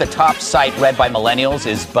that the top site read by millennials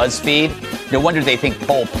is BuzzFeed, no wonder they think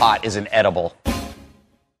Pol Pot is an edible.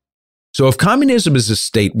 So if communism is a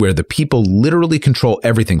state where the people literally control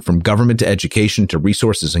everything from government to education to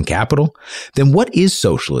resources and capital, then what is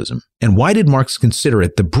socialism? And why did Marx consider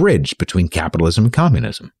it the bridge between capitalism and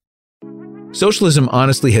communism? Socialism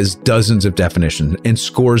honestly has dozens of definitions and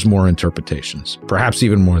scores more interpretations, perhaps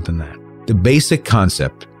even more than that. The basic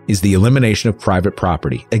concept is the elimination of private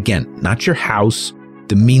property. Again, not your house,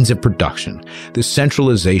 the means of production, the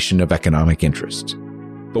centralization of economic interests.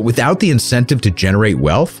 But without the incentive to generate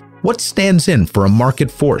wealth, what stands in for a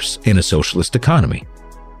market force in a socialist economy?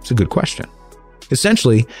 It's a good question.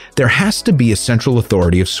 Essentially, there has to be a central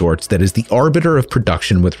authority of sorts that is the arbiter of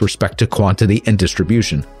production with respect to quantity and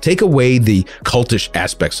distribution. Take away the cultish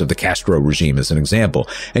aspects of the Castro regime as an example,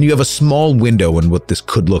 and you have a small window in what this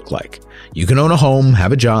could look like. You can own a home,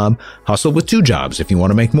 have a job, hustle with 2 jobs if you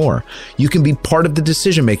want to make more. You can be part of the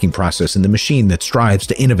decision-making process in the machine that strives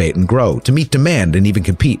to innovate and grow, to meet demand and even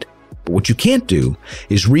compete. But what you can't do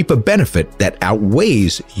is reap a benefit that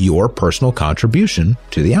outweighs your personal contribution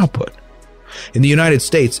to the output. In the United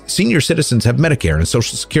States, senior citizens have Medicare and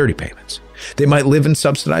Social Security payments. They might live in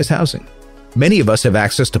subsidized housing. Many of us have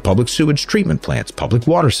access to public sewage treatment plants, public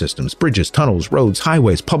water systems, bridges, tunnels, roads,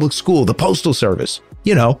 highways, public school, the postal service.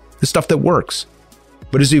 The stuff that works.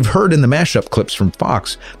 But as you've heard in the mashup clips from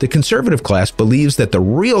Fox, the conservative class believes that the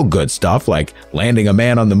real good stuff, like landing a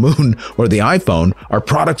man on the moon or the iPhone, are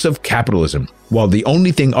products of capitalism, while the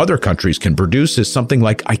only thing other countries can produce is something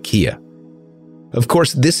like IKEA. Of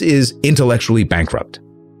course, this is intellectually bankrupt.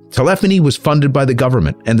 Telephony was funded by the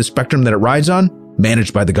government, and the spectrum that it rides on,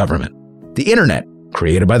 managed by the government. The internet,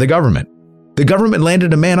 created by the government. The government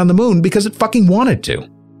landed a man on the moon because it fucking wanted to.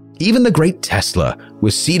 Even the great Tesla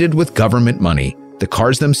was seeded with government money. The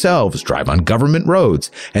cars themselves drive on government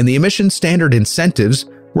roads, and the emission standard incentives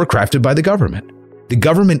were crafted by the government. The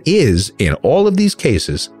government is, in all of these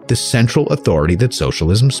cases, the central authority that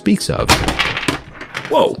socialism speaks of.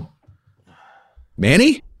 Whoa.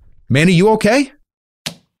 Manny? Manny, you okay?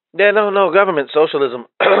 Yeah, no, government, socialism.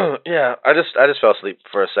 Yeah, I just fell asleep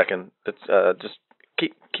for a second. It's just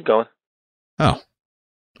keep going. Oh.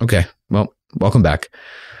 Okay. Well, welcome back.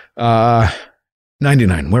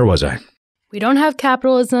 99, where was I? We don't have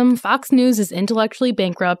capitalism, Fox News is intellectually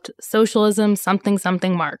bankrupt, socialism, something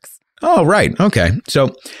Marx. Oh, right. Okay.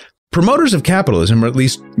 So promoters of capitalism, or at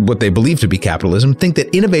least what they believe to be capitalism, think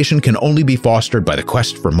that innovation can only be fostered by the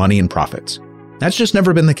quest for money and profits. That's just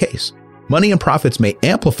never been the case. Money and profits may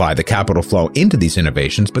amplify the capital flow into these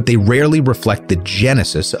innovations, but they rarely reflect the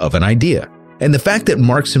genesis of an idea. And the fact that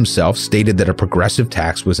Marx himself stated that a progressive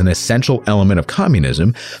tax was an essential element of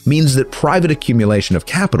communism means that private accumulation of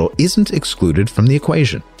capital isn't excluded from the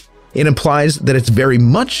equation. It implies that it's very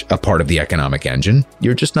much a part of the economic engine.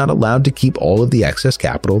 You're just not allowed to keep all of the excess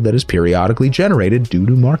capital that is periodically generated due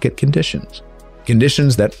to market conditions.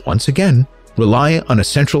 Conditions that, once again, rely on a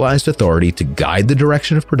centralized authority to guide the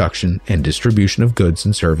direction of production and distribution of goods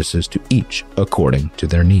and services to each according to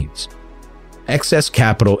their needs. Excess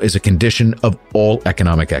capital is a condition of all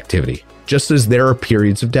economic activity, just as there are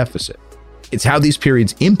periods of deficit. It's how these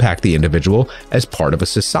periods impact the individual as part of a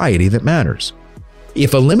society that matters.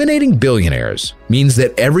 If eliminating billionaires means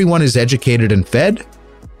that everyone is educated and fed,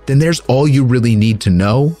 then there's all you really need to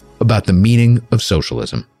know about the meaning of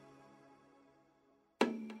socialism.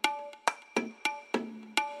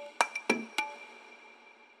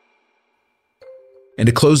 And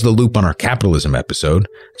to close the loop on our capitalism episode,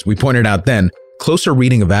 as we pointed out then, closer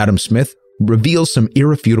reading of Adam Smith reveals some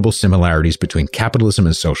irrefutable similarities between capitalism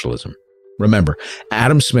and socialism. Remember,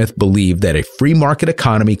 Adam Smith believed that a free market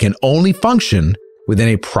economy can only function within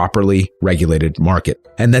a properly regulated market,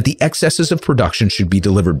 and that the excesses of production should be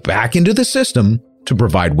delivered back into the system to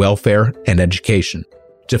provide welfare and education,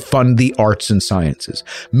 to fund the arts and sciences,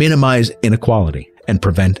 minimize inequality, and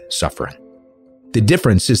prevent suffering. The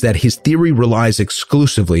difference is that his theory relies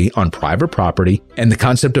exclusively on private property and the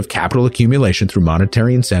concept of capital accumulation through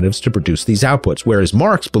monetary incentives to produce these outputs, whereas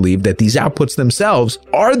Marx believed that these outputs themselves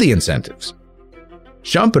are the incentives.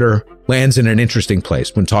 Schumpeter lands in an interesting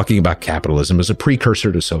place when talking about capitalism as a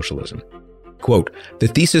precursor to socialism. Quote, "The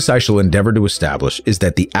thesis I shall endeavor to establish is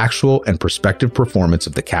that the actual and prospective performance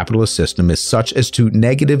of the capitalist system is such as to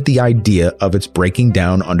negative the idea of its breaking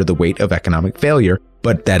down under the weight of economic failure,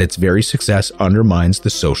 but that its very success undermines the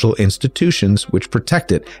social institutions which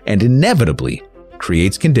protect it and inevitably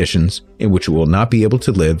creates conditions in which it will not be able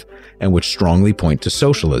to live and which strongly point to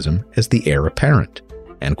socialism as the heir apparent."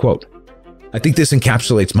 End quote. I think this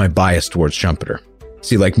encapsulates my bias towards Schumpeter.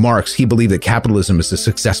 See, like Marx, he believed that capitalism is a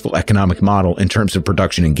successful economic model in terms of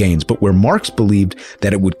production and gains, but where Marx believed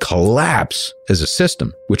that it would collapse as a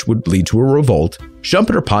system, which would lead to a revolt,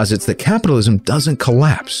 Schumpeter posits that capitalism doesn't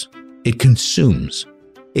collapse. It consumes.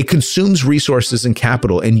 It consumes resources and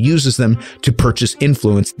capital and uses them to purchase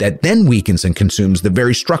influence that then weakens and consumes the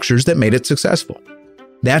very structures that made it successful.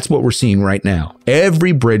 That's what we're seeing right now.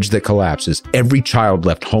 Every bridge that collapses, every child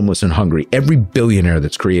left homeless and hungry, every billionaire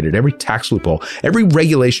that's created, every tax loophole, every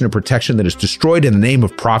regulation or protection that is destroyed in the name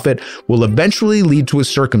of profit will eventually lead to a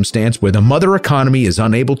circumstance where the mother economy is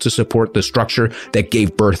unable to support the structure that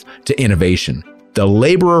gave birth to innovation. The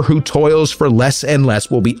laborer who toils for less and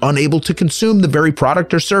less will be unable to consume the very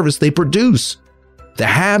product or service they produce. The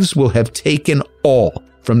haves will have taken all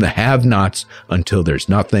from the have-nots until there's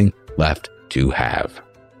nothing left to have.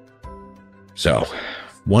 So,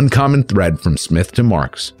 one common thread from Smith to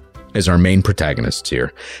Marx, as our main protagonists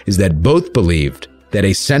here, is that both believed that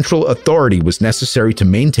a central authority was necessary to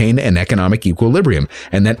maintain an economic equilibrium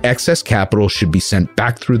and that excess capital should be sent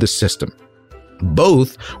back through the system.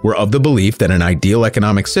 Both were of the belief that an ideal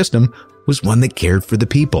economic system was one that cared for the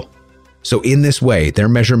people. So in this way, their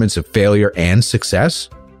measurements of failure and success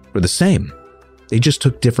were the same. They just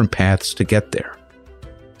took different paths to get there.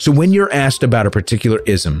 So when you're asked about a particular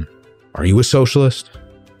ism, are you a socialist?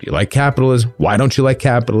 Do you like capitalism? Why don't you like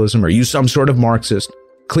capitalism? Are you some sort of Marxist?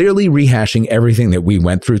 Clearly rehashing everything that we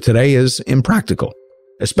went through today is impractical,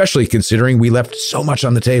 especially considering we left so much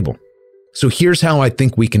on the table. So here's how I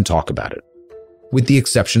think we can talk about it. With the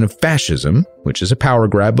exception of fascism, which is a power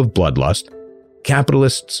grab of bloodlust,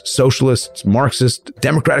 capitalists, socialists, Marxists,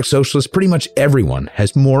 democratic socialists, pretty much everyone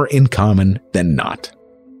has more in common than not.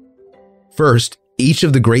 First, each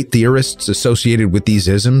of the great theorists associated with these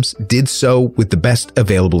isms did so with the best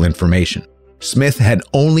available information. Smith had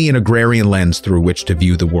only an agrarian lens through which to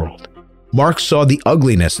view the world. Marx saw the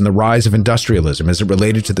ugliness in the rise of industrialism as it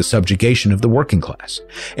related to the subjugation of the working class,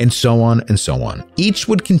 and so on and so on. Each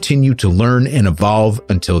would continue to learn and evolve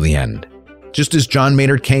until the end, just as John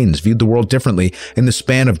Maynard Keynes viewed the world differently in the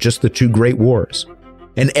span of just the two great wars.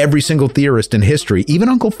 And every single theorist in history, even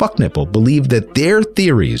Uncle Fucknipple, believed that their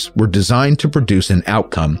theories were designed to produce an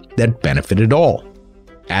outcome that benefited all.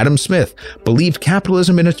 Adam Smith believed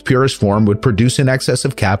capitalism in its purest form would produce an excess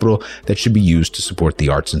of capital that should be used to support the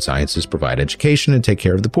arts and sciences, provide education, and take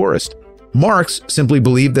care of the poorest. Marx simply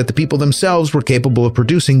believed that the people themselves were capable of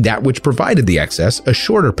producing that which provided the excess, a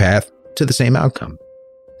shorter path to the same outcome.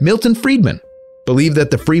 Milton Friedman believed that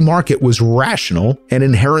the free market was rational and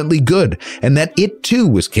inherently good, and that it too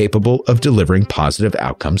was capable of delivering positive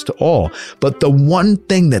outcomes to all. But the one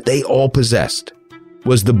thing that they all possessed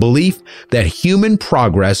was the belief that human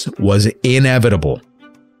progress was inevitable.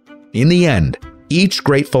 In the end, each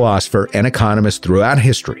great philosopher and economist throughout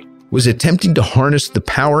history was attempting to harness the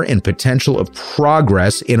power and potential of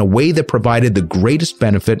progress in a way that provided the greatest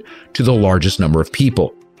benefit to the largest number of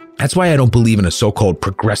people. That's why I don't believe in a so-called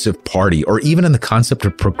progressive party or even in the concept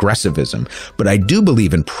of progressivism, but I do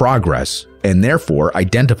believe in progress and therefore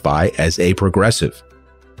identify as a progressive.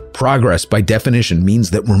 Progress, by definition,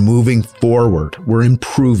 means that we're moving forward, we're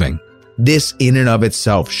improving. This in and of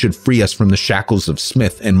itself should free us from the shackles of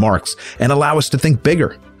Smith and Marx and allow us to think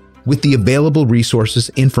bigger, with the available resources,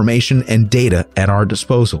 information, and data at our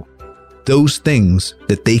disposal. Those things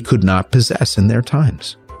that they could not possess in their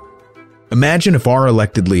times. Imagine if our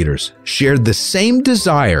elected leaders shared the same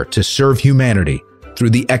desire to serve humanity through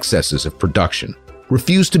the excesses of production,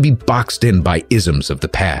 refused to be boxed in by isms of the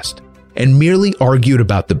past, and merely argued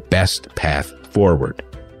about the best path forward.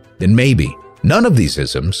 Then maybe none of these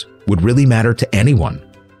isms would really matter to anyone,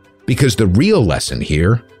 because the real lesson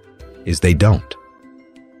here is they don't.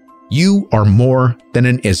 You are more than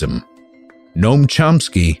an ism. Noam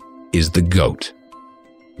Chomsky is the GOAT.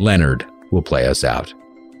 Leonard will play us out.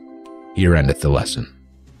 Here endeth the lesson.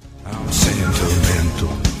 I'm sentimental,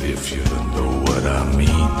 if you know what I mean.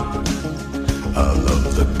 I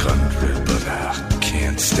love the country, but I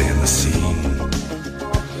can't stand the scene.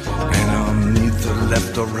 And I'm neither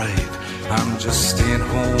left or right. I'm just staying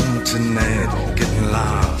home tonight, getting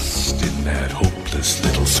lost in that hopeless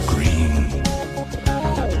little screen.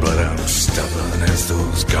 But I'm stubborn as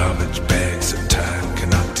those garbage bags that time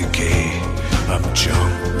cannot decay. I'm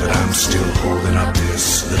junk, but I'm still holding up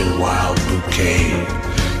this little wild bouquet.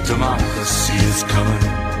 Democracy is coming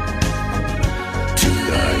to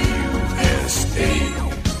the USA.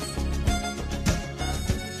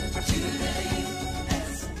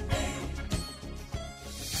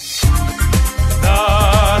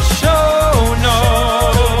 The show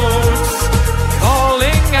notes,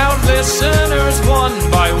 calling out listeners one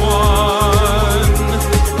by one.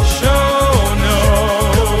 Show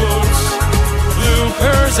notes,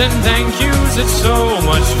 bloopers and thank yous, it's so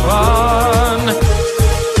much fun.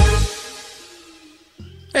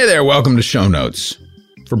 Hey there, welcome to Show Notes.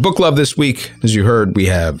 For book love this week, as you heard, we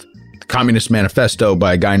have the Communist Manifesto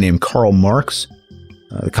by a guy named Karl Marx.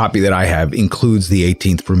 The copy that I have includes the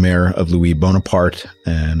 18th Brumaire of Louis Bonaparte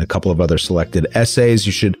and a couple of other selected essays.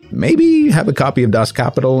 You should maybe have a copy of Das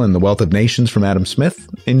Kapital and The Wealth of Nations from Adam Smith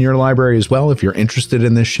in your library as well, if you're interested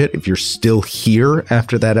in this shit, if you're still here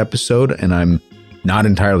after that episode, and I'm not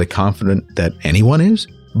entirely confident that anyone is.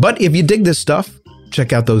 But if you dig this stuff,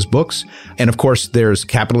 check out those books. And of course, there's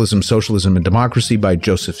Capitalism, Socialism, and Democracy by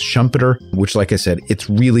Joseph Schumpeter, which, like I said, it's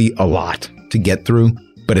really a lot to get through,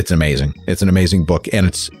 but it's amazing. It's an amazing book, and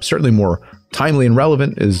it's certainly more timely and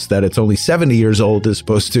relevant is that it's only 70 years old as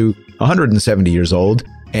opposed to 170 years old.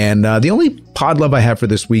 And the only pod love I have for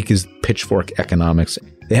this week is Pitchfork Economics.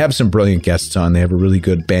 They have some brilliant guests on. They have a really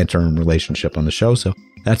good banter and relationship on the show, so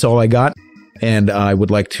that's all I got. And I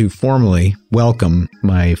would like to formally welcome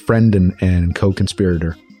my friend and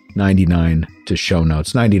co-conspirator, 99, to Show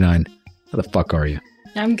Notes. 99, how the fuck are you?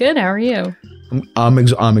 I'm good. How are you? I'm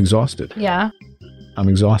exhausted. Yeah. I'm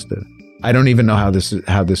exhausted. I don't even know how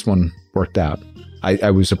this one worked out.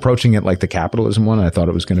 I was approaching it like the capitalism one. I thought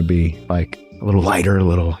it was going to be like a little lighter, a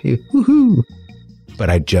little woohoo.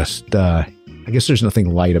 But I just, I guess there's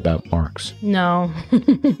nothing light about Marx. No,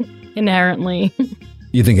 inherently.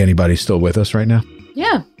 You think anybody's still with us right now?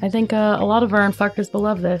 Yeah, I think a lot of our unfuckers will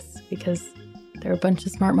love this because they're a bunch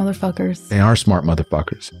of smart motherfuckers. They are smart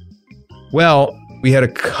motherfuckers. Well, we had a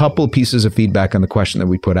couple pieces of feedback on the question that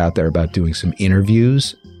we put out there about doing some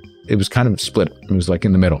interviews. It was kind of split. It was like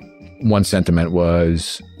in the middle. One sentiment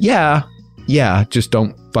was, yeah, just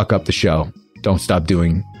don't fuck up the show. Don't stop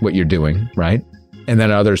doing what you're doing, right? And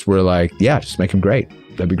then others were like, yeah, just make them great.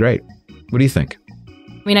 That'd be great. What do you think?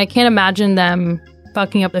 I mean, I can't imagine them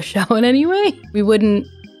fucking up the show in any way. We wouldn't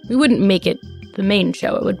make it the main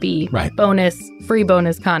show. It would be free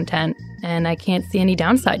bonus content. And I can't see any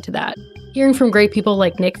downside to that. Hearing from great people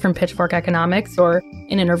like Nick from Pitchfork Economics or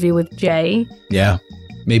an interview with Jay. Yeah.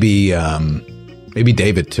 Maybe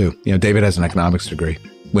David too. You know, David has an economics degree.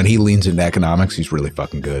 When he leans into economics, he's really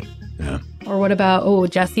fucking good. Yeah. Or what about,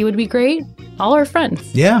 Jesse would be great. All our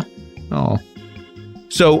friends. Yeah. Oh.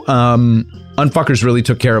 So, Unfuckers really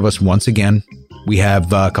took care of us once again. We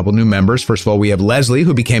have a couple new members. First of all, we have Leslie,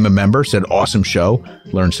 who became a member, said, awesome show,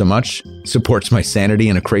 learned so much, supports my sanity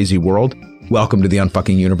in a crazy world. Welcome to the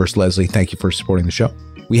Unfucking Universe, Leslie. Thank you for supporting the show.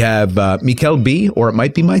 We have Mikel B, or it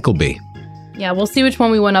might be Michael B. Yeah, we'll see which one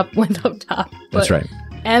we went up with up top. That's right.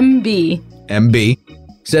 MB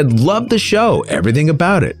said, love the show, everything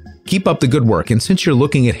about it. Keep up the good work. And since you're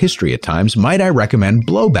looking at history at times, might I recommend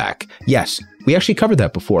Blowback? Yes, we actually covered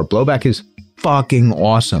that before. Blowback is fucking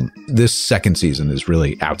awesome. This second season is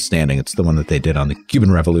really outstanding. It's the one that they did on the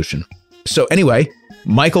Cuban Revolution. So anyway,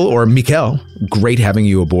 Michael or Mikel, great having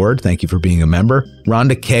you aboard. Thank you for being a member.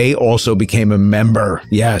 Rhonda K also became a member.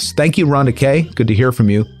 Yes, thank you, Rhonda K. Good to hear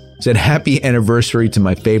from you. Said, happy anniversary to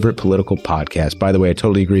my favorite political podcast. By the way, I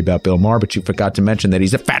totally agree about Bill Maher, but you forgot to mention that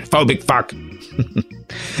he's a fat phobic fuck.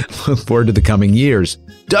 Look forward to the coming years.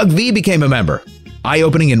 Doug V became a member.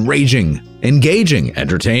 Eye-opening, enraging, engaging,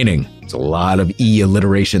 entertaining. It's a lot of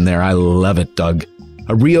E-alliteration there. I love it, Doug.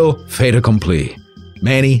 A real fait accompli.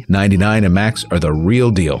 Manny, 99, and Max are the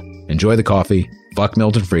real deal. Enjoy the coffee. Fuck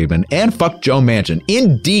Milton Friedman. And fuck Joe Manchin.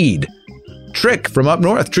 Indeed. Trick from up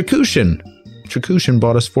north. Trikushin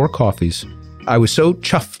bought us 4 coffees. I was so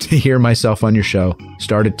chuffed to hear myself on your show.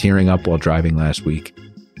 Started tearing up while driving last week.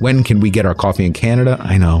 When can we get our coffee in Canada?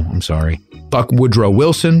 I know, I'm sorry. Fuck Woodrow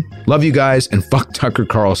Wilson. Love you guys. And fuck Tucker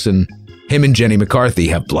Carlson. Him and Jenny McCarthy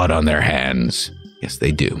have blood on their hands. Yes,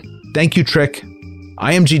 they do. Thank you, Trick.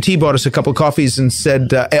 IMGT bought us a couple of coffees and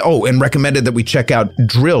said, and recommended that we check out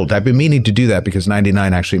Drilled. I've been meaning to do that because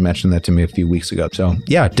 99 actually mentioned that to me a few weeks ago. So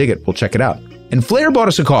yeah, dig it. We'll check it out. And Flair bought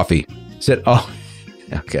us a coffee. Said,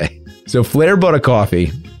 okay. So Flair bought a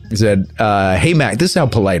coffee. He said, hey, Max, this is how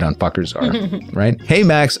polite unfuckers are, right? Hey,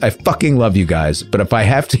 Max, I fucking love you guys, but if I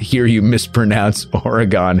have to hear you mispronounce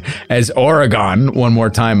Oregon as Oregon one more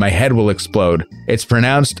time, my head will explode. It's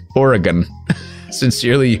pronounced Oregon.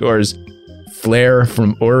 Sincerely yours, Flair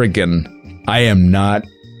from Oregon. I am not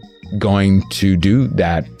going to do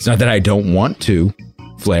that. It's not that I don't want to,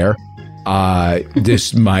 Flair.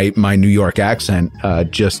 This, my New York accent,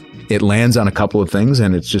 it lands on a couple of things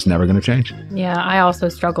and it's just never going to change. Yeah, I also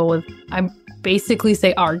struggle with, I basically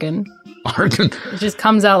say Argon. Argon. It just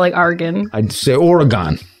comes out like Argon. I'd say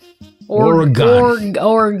Oregon.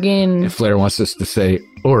 Oregon. If Flair wants us to say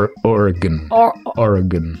Oregon.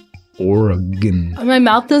 Oregon. My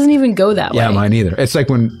mouth doesn't even go that way. Yeah, mine either. It's like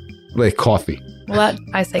coffee. Well,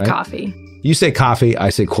 I say right? coffee. You say coffee, I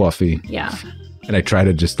say coffee. Yeah. And I try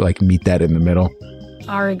to just meet that in the middle.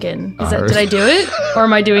 Oregon. Did I do it? Or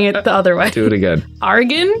am I doing it the other way? Do it again.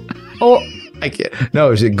 Oregon? I can't.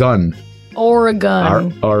 No, is it gun?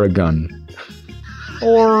 Oregon. Oregon.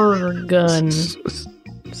 Oregon.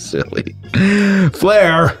 Silly.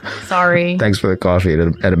 Flair. Sorry. Thanks for the coffee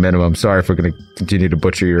at a minimum. Sorry if we're going to continue to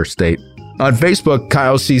butcher your state. On Facebook,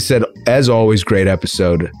 Kyle C. said, as always, great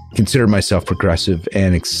episode. Consider myself progressive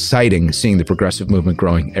and exciting seeing the progressive movement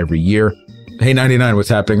growing every year. Hey, 99, what's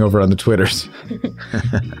happening over on the Twitters?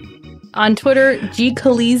 On Twitter, G.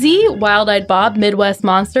 Khaleesi, Wild-Eyed Bob, Midwest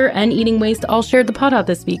Monster, and Eating Waste all shared the pod out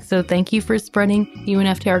this week. So thank you for spreading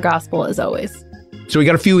UNFTR gospel as always. So we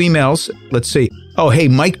got a few emails. Let's see. Oh, hey,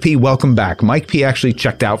 Mike P., welcome back. Mike P. actually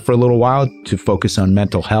checked out for a little while to focus on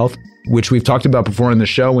mental health, which we've talked about before in the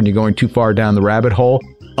show. When you're going too far down the rabbit hole,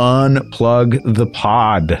 unplug the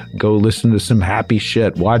pod. Go listen to some happy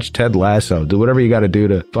shit. Watch Ted Lasso. Do whatever you got to do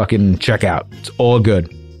to fucking check out. It's all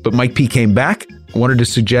good. But Mike P. came back. I wanted to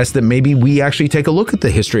suggest that maybe we actually take a look at the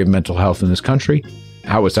history of mental health in this country.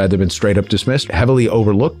 How it's either been straight up dismissed, heavily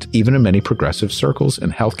overlooked, even in many progressive circles,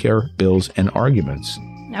 and healthcare bills and arguments.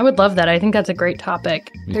 I would love that. I think that's a great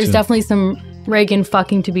topic. There's definitely some Reagan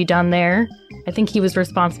fucking to be done there. I think he was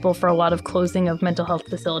responsible for a lot of closing of mental health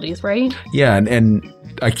facilities, right? Yeah, and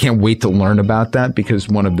I can't wait to learn about that, because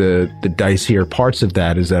one of the dicier parts of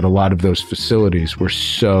that is that a lot of those facilities were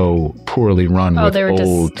so poorly run with they were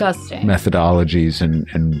old disgusting methodologies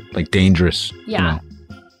and dangerous. Yeah.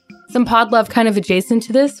 Some pod love kind of adjacent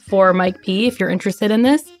to this for Mike P., if you're interested in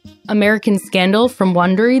this. American Scandal from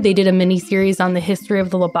Wondery, they did a mini-series on the history of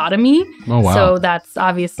the lobotomy. Oh, wow. So that's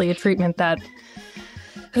obviously a treatment that,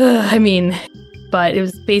 but it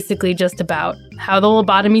was basically just about how the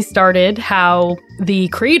lobotomy started, how the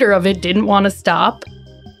creator of it didn't want to stop.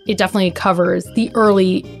 It definitely covers the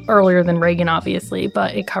earlier than Reagan, obviously,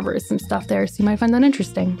 but it covers some stuff there, so you might find that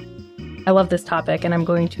interesting. I love this topic, and I'm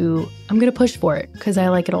going to push for it because I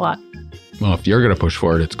like it a lot. Well, if you're going to push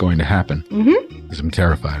for it, it's going to happen. Mm-hmm. Because I'm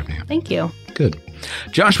terrified of you. Thank you. Good.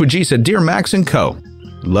 Joshua G. said, Dear Max and Co.,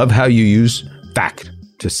 love how you use fact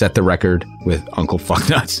to set the record with Uncle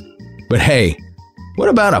Fucknuts. But hey, what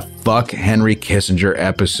about a fuck Henry Kissinger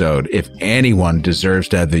episode? If anyone deserves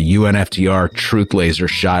to have the UNFTR truth laser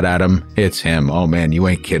shot at him, it's him. Oh man, you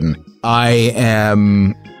ain't kidding. I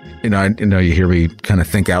am... I know you hear me kind of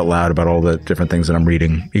think out loud about all the different things that I'm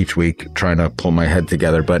reading each week, trying to pull my head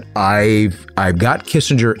together. But I've got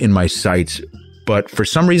Kissinger in my sights, but for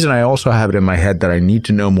some reason I also have it in my head that I need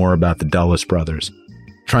to know more about the Dulles brothers.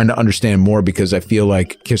 Trying to understand more, because I feel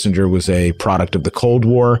like Kissinger was a product of the Cold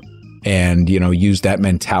War and, used that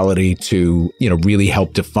mentality to, really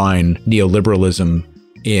help define neoliberalism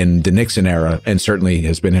in the Nixon era, and certainly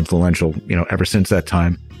has been influential, ever since that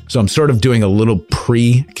time. So I'm sort of doing a little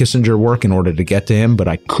pre-Kissinger work in order to get to him, but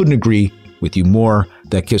I couldn't agree with you more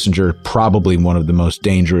that Kissinger probably one of the most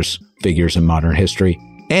dangerous figures in modern history.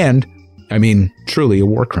 And, truly a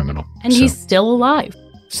war criminal. And he's still alive.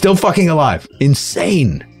 Still fucking alive.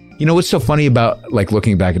 Insane. What's so funny about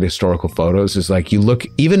looking back at historical photos is you look,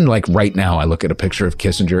 even right now, I look at a picture of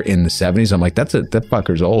Kissinger in the 70s. I'm like, that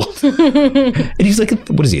fucker's old. And he's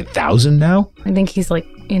what is he, 1,000 now? I think he's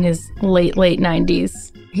in his late 90s.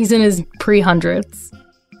 He's in his pre-hundreds.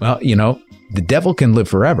 Well, the devil can live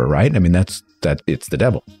forever, right? It's the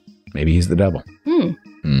devil. Maybe he's the devil.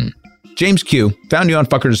 James Q. found you on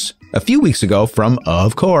Fuckers a few weeks ago from,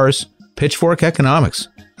 of course, Pitchfork Economics.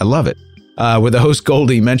 I love it. Where the host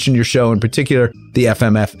Goldie mentioned your show, in particular, the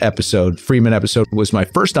FMF episode. Freeman episode was my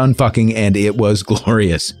first unfucking, and it was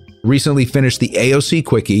glorious. Recently finished the AOC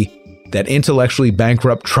Quickie, That intellectually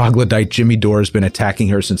bankrupt troglodyte Jimmy Dore has been attacking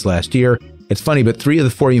her since last year. It's funny, but 3 of the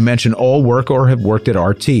 4 you mentioned all work or have worked at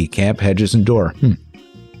RT, Camp, Hedges, and Dore.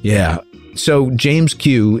 Yeah. So James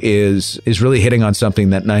Q is really hitting on something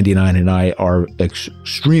that 99 and I are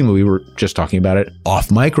extremely, we were just talking about it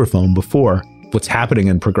off microphone before, what's happening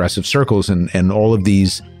in progressive circles and all of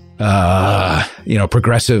these,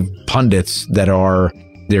 progressive pundits that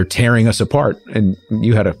they're tearing us apart. And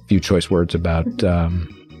you had a few choice words about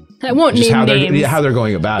I won't just name names. how they're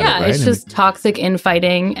going about it, right? It's just toxic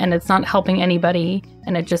infighting, and it's not helping anybody,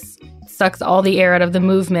 and it just sucks all the air out of the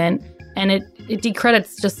movement, and it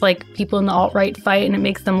decredits just like people in the alt-right fight, and it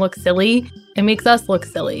makes them look silly. It makes us look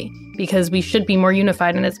silly because we should be more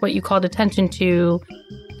unified, and it's what you called attention to.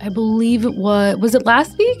 I believe it was it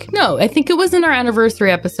last week? No, I think it was in our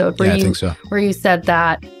anniversary episode where I think so. Where you said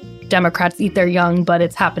that Democrats eat their young, but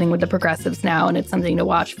it's happening with the progressives now, and it's something to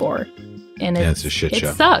watch for. And it's a shit show.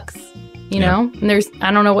 It sucks, you know? And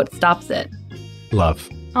I don't know what stops it. Love.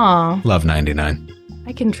 Aw. Love 99.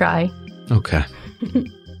 I can try. Okay.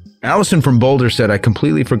 Allison from Boulder said, I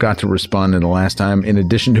completely forgot to respond in the last time. In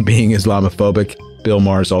addition to being Islamophobic, Bill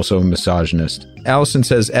Maher is also a misogynist. Allison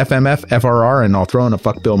says FMF, FRR, and I'll throw in a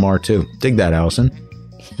fuck Bill Maher too. Dig that, Allison.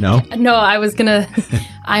 No? No, I was gonna,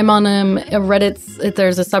 I'm on a Reddit,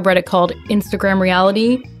 there's a subreddit called Instagram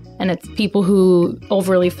Reality, and it's people who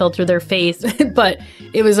overly filter their face, but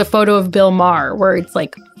it was a photo of Bill Maher where it's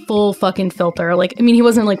like full fucking filter. Like, I mean, he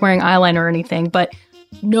wasn't like wearing eyeliner or anything, but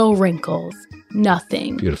no wrinkles,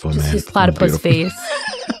 nothing. Beautiful, just man. His platypus face.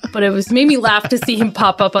 But it made me laugh to see him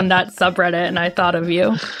pop up on that subreddit, and I thought of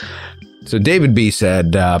you. So David B.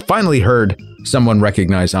 said, finally heard someone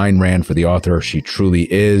recognize Ayn Rand for the author she truly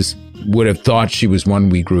is. Would have thought she was one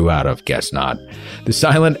we grew out of. Guess not. The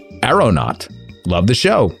Silent Aeronaut. Love the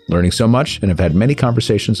show. Learning so much and have had many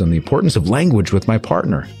conversations on the importance of language with my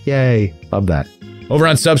partner. Yay. Love that. Over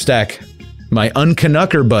on Substack, my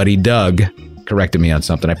uncanucker buddy, Doug, corrected me on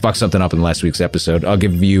something. I fucked something up in last week's episode. I'll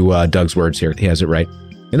give you Doug's words here. He has it right.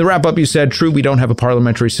 In the wrap-up, you said, true, we don't have a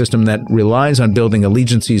parliamentary system that relies on building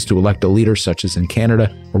allegiances to elect a leader, such as in Canada,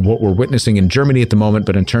 or what we're witnessing in Germany at the moment,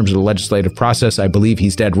 but in terms of the legislative process, I believe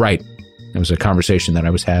he's dead right. It was a conversation that I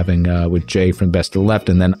was having with Jay from Best of the Left,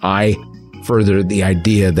 and then I furthered the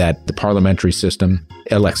idea that the parliamentary system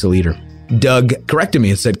elects a leader. Doug corrected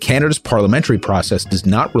me and said Canada's parliamentary process does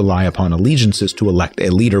not rely upon allegiances to elect a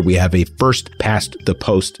leader. We have a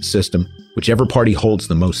first-past-the-post system. Whichever party holds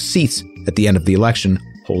the most seats at the end of the election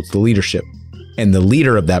holds the leadership. And the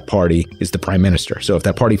leader of that party is the prime minister. So if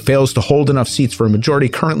that party fails to hold enough seats for a majority,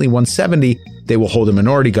 currently 170, they will hold a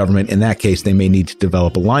minority government. In that case, they may need to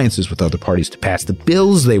develop alliances with other parties to pass the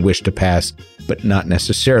bills they wish to pass, but not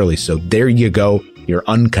necessarily. So there you go, your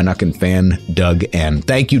un-Canuckin fan, Doug. And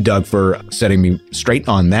thank you, Doug, for setting me straight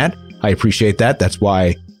on that. I appreciate that. That's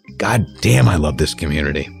why, god damn, I love this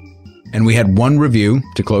community. And we had one review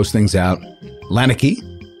to close things out. Lanaki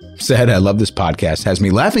said, I love this podcast. Has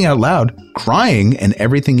me laughing out loud, crying, and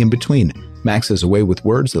everything in between. Max has a way with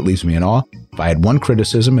words that leaves me in awe. If I had one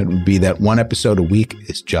criticism, it would be that one episode a week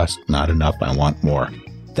is just not enough. I want more.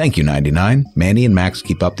 Thank you, 99. Manny and Max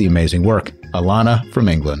keep up the amazing work. Alana from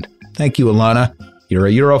England. Thank you, Alana. You're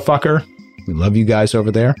a Eurofucker. We love you guys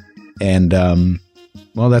over there. And,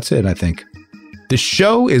 well, that's it, I think. The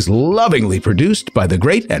show is lovingly produced by the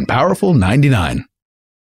great and powerful 99.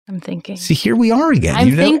 I'm thinking. See, here we are again.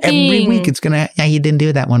 I'm thinking. Every week it's going to, yeah, you didn't do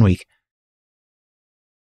it that one week.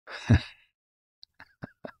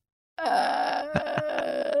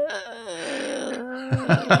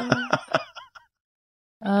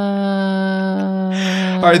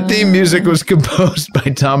 Our theme music was composed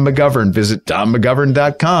by Tom McGovern. Visit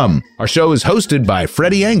tommcgovern.com. Our show is hosted by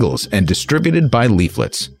Freddie Engels and distributed by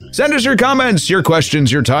Leaflets. Send us your comments, your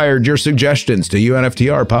questions, your tired, your suggestions to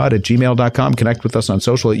unftrpod@gmail.com. Connect with us on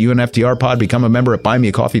social at unftrpod. Become a member at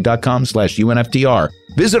buymeacoffee.com/unftr.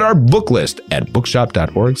 Visit our book list at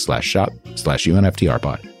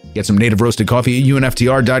bookshop.org/shop/unftrpod. Get some native roasted coffee at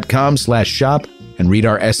unftr.com/shop and read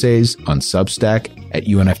our essays on Substack at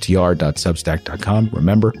unftr.substack.com.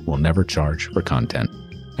 Remember, we'll never charge for content.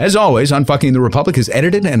 As always, Unfucking the Republic is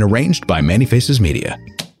edited and arranged by Many Faces Media.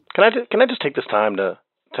 Can I just take this time to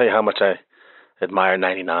tell you how much I admire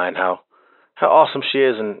 99, how awesome she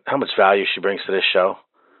is and how much value she brings to this show.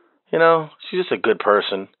 You know, she's just a good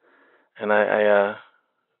person, and I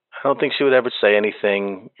don't think she would ever say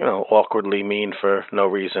anything, awkwardly mean for no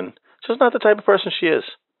reason. She's not the type of person she is.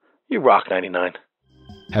 You rock, 99.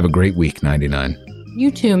 Have a great week, 99.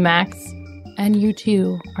 You too, Max. And you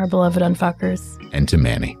too, our beloved Unfuckers. And to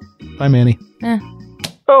Manny. Bye, Manny.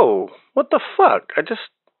 Oh, what the fuck? The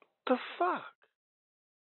fuck?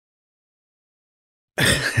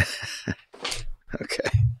 Okay.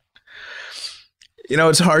 You know,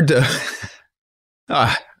 it's hard to...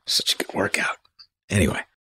 such a good workout. Anyway.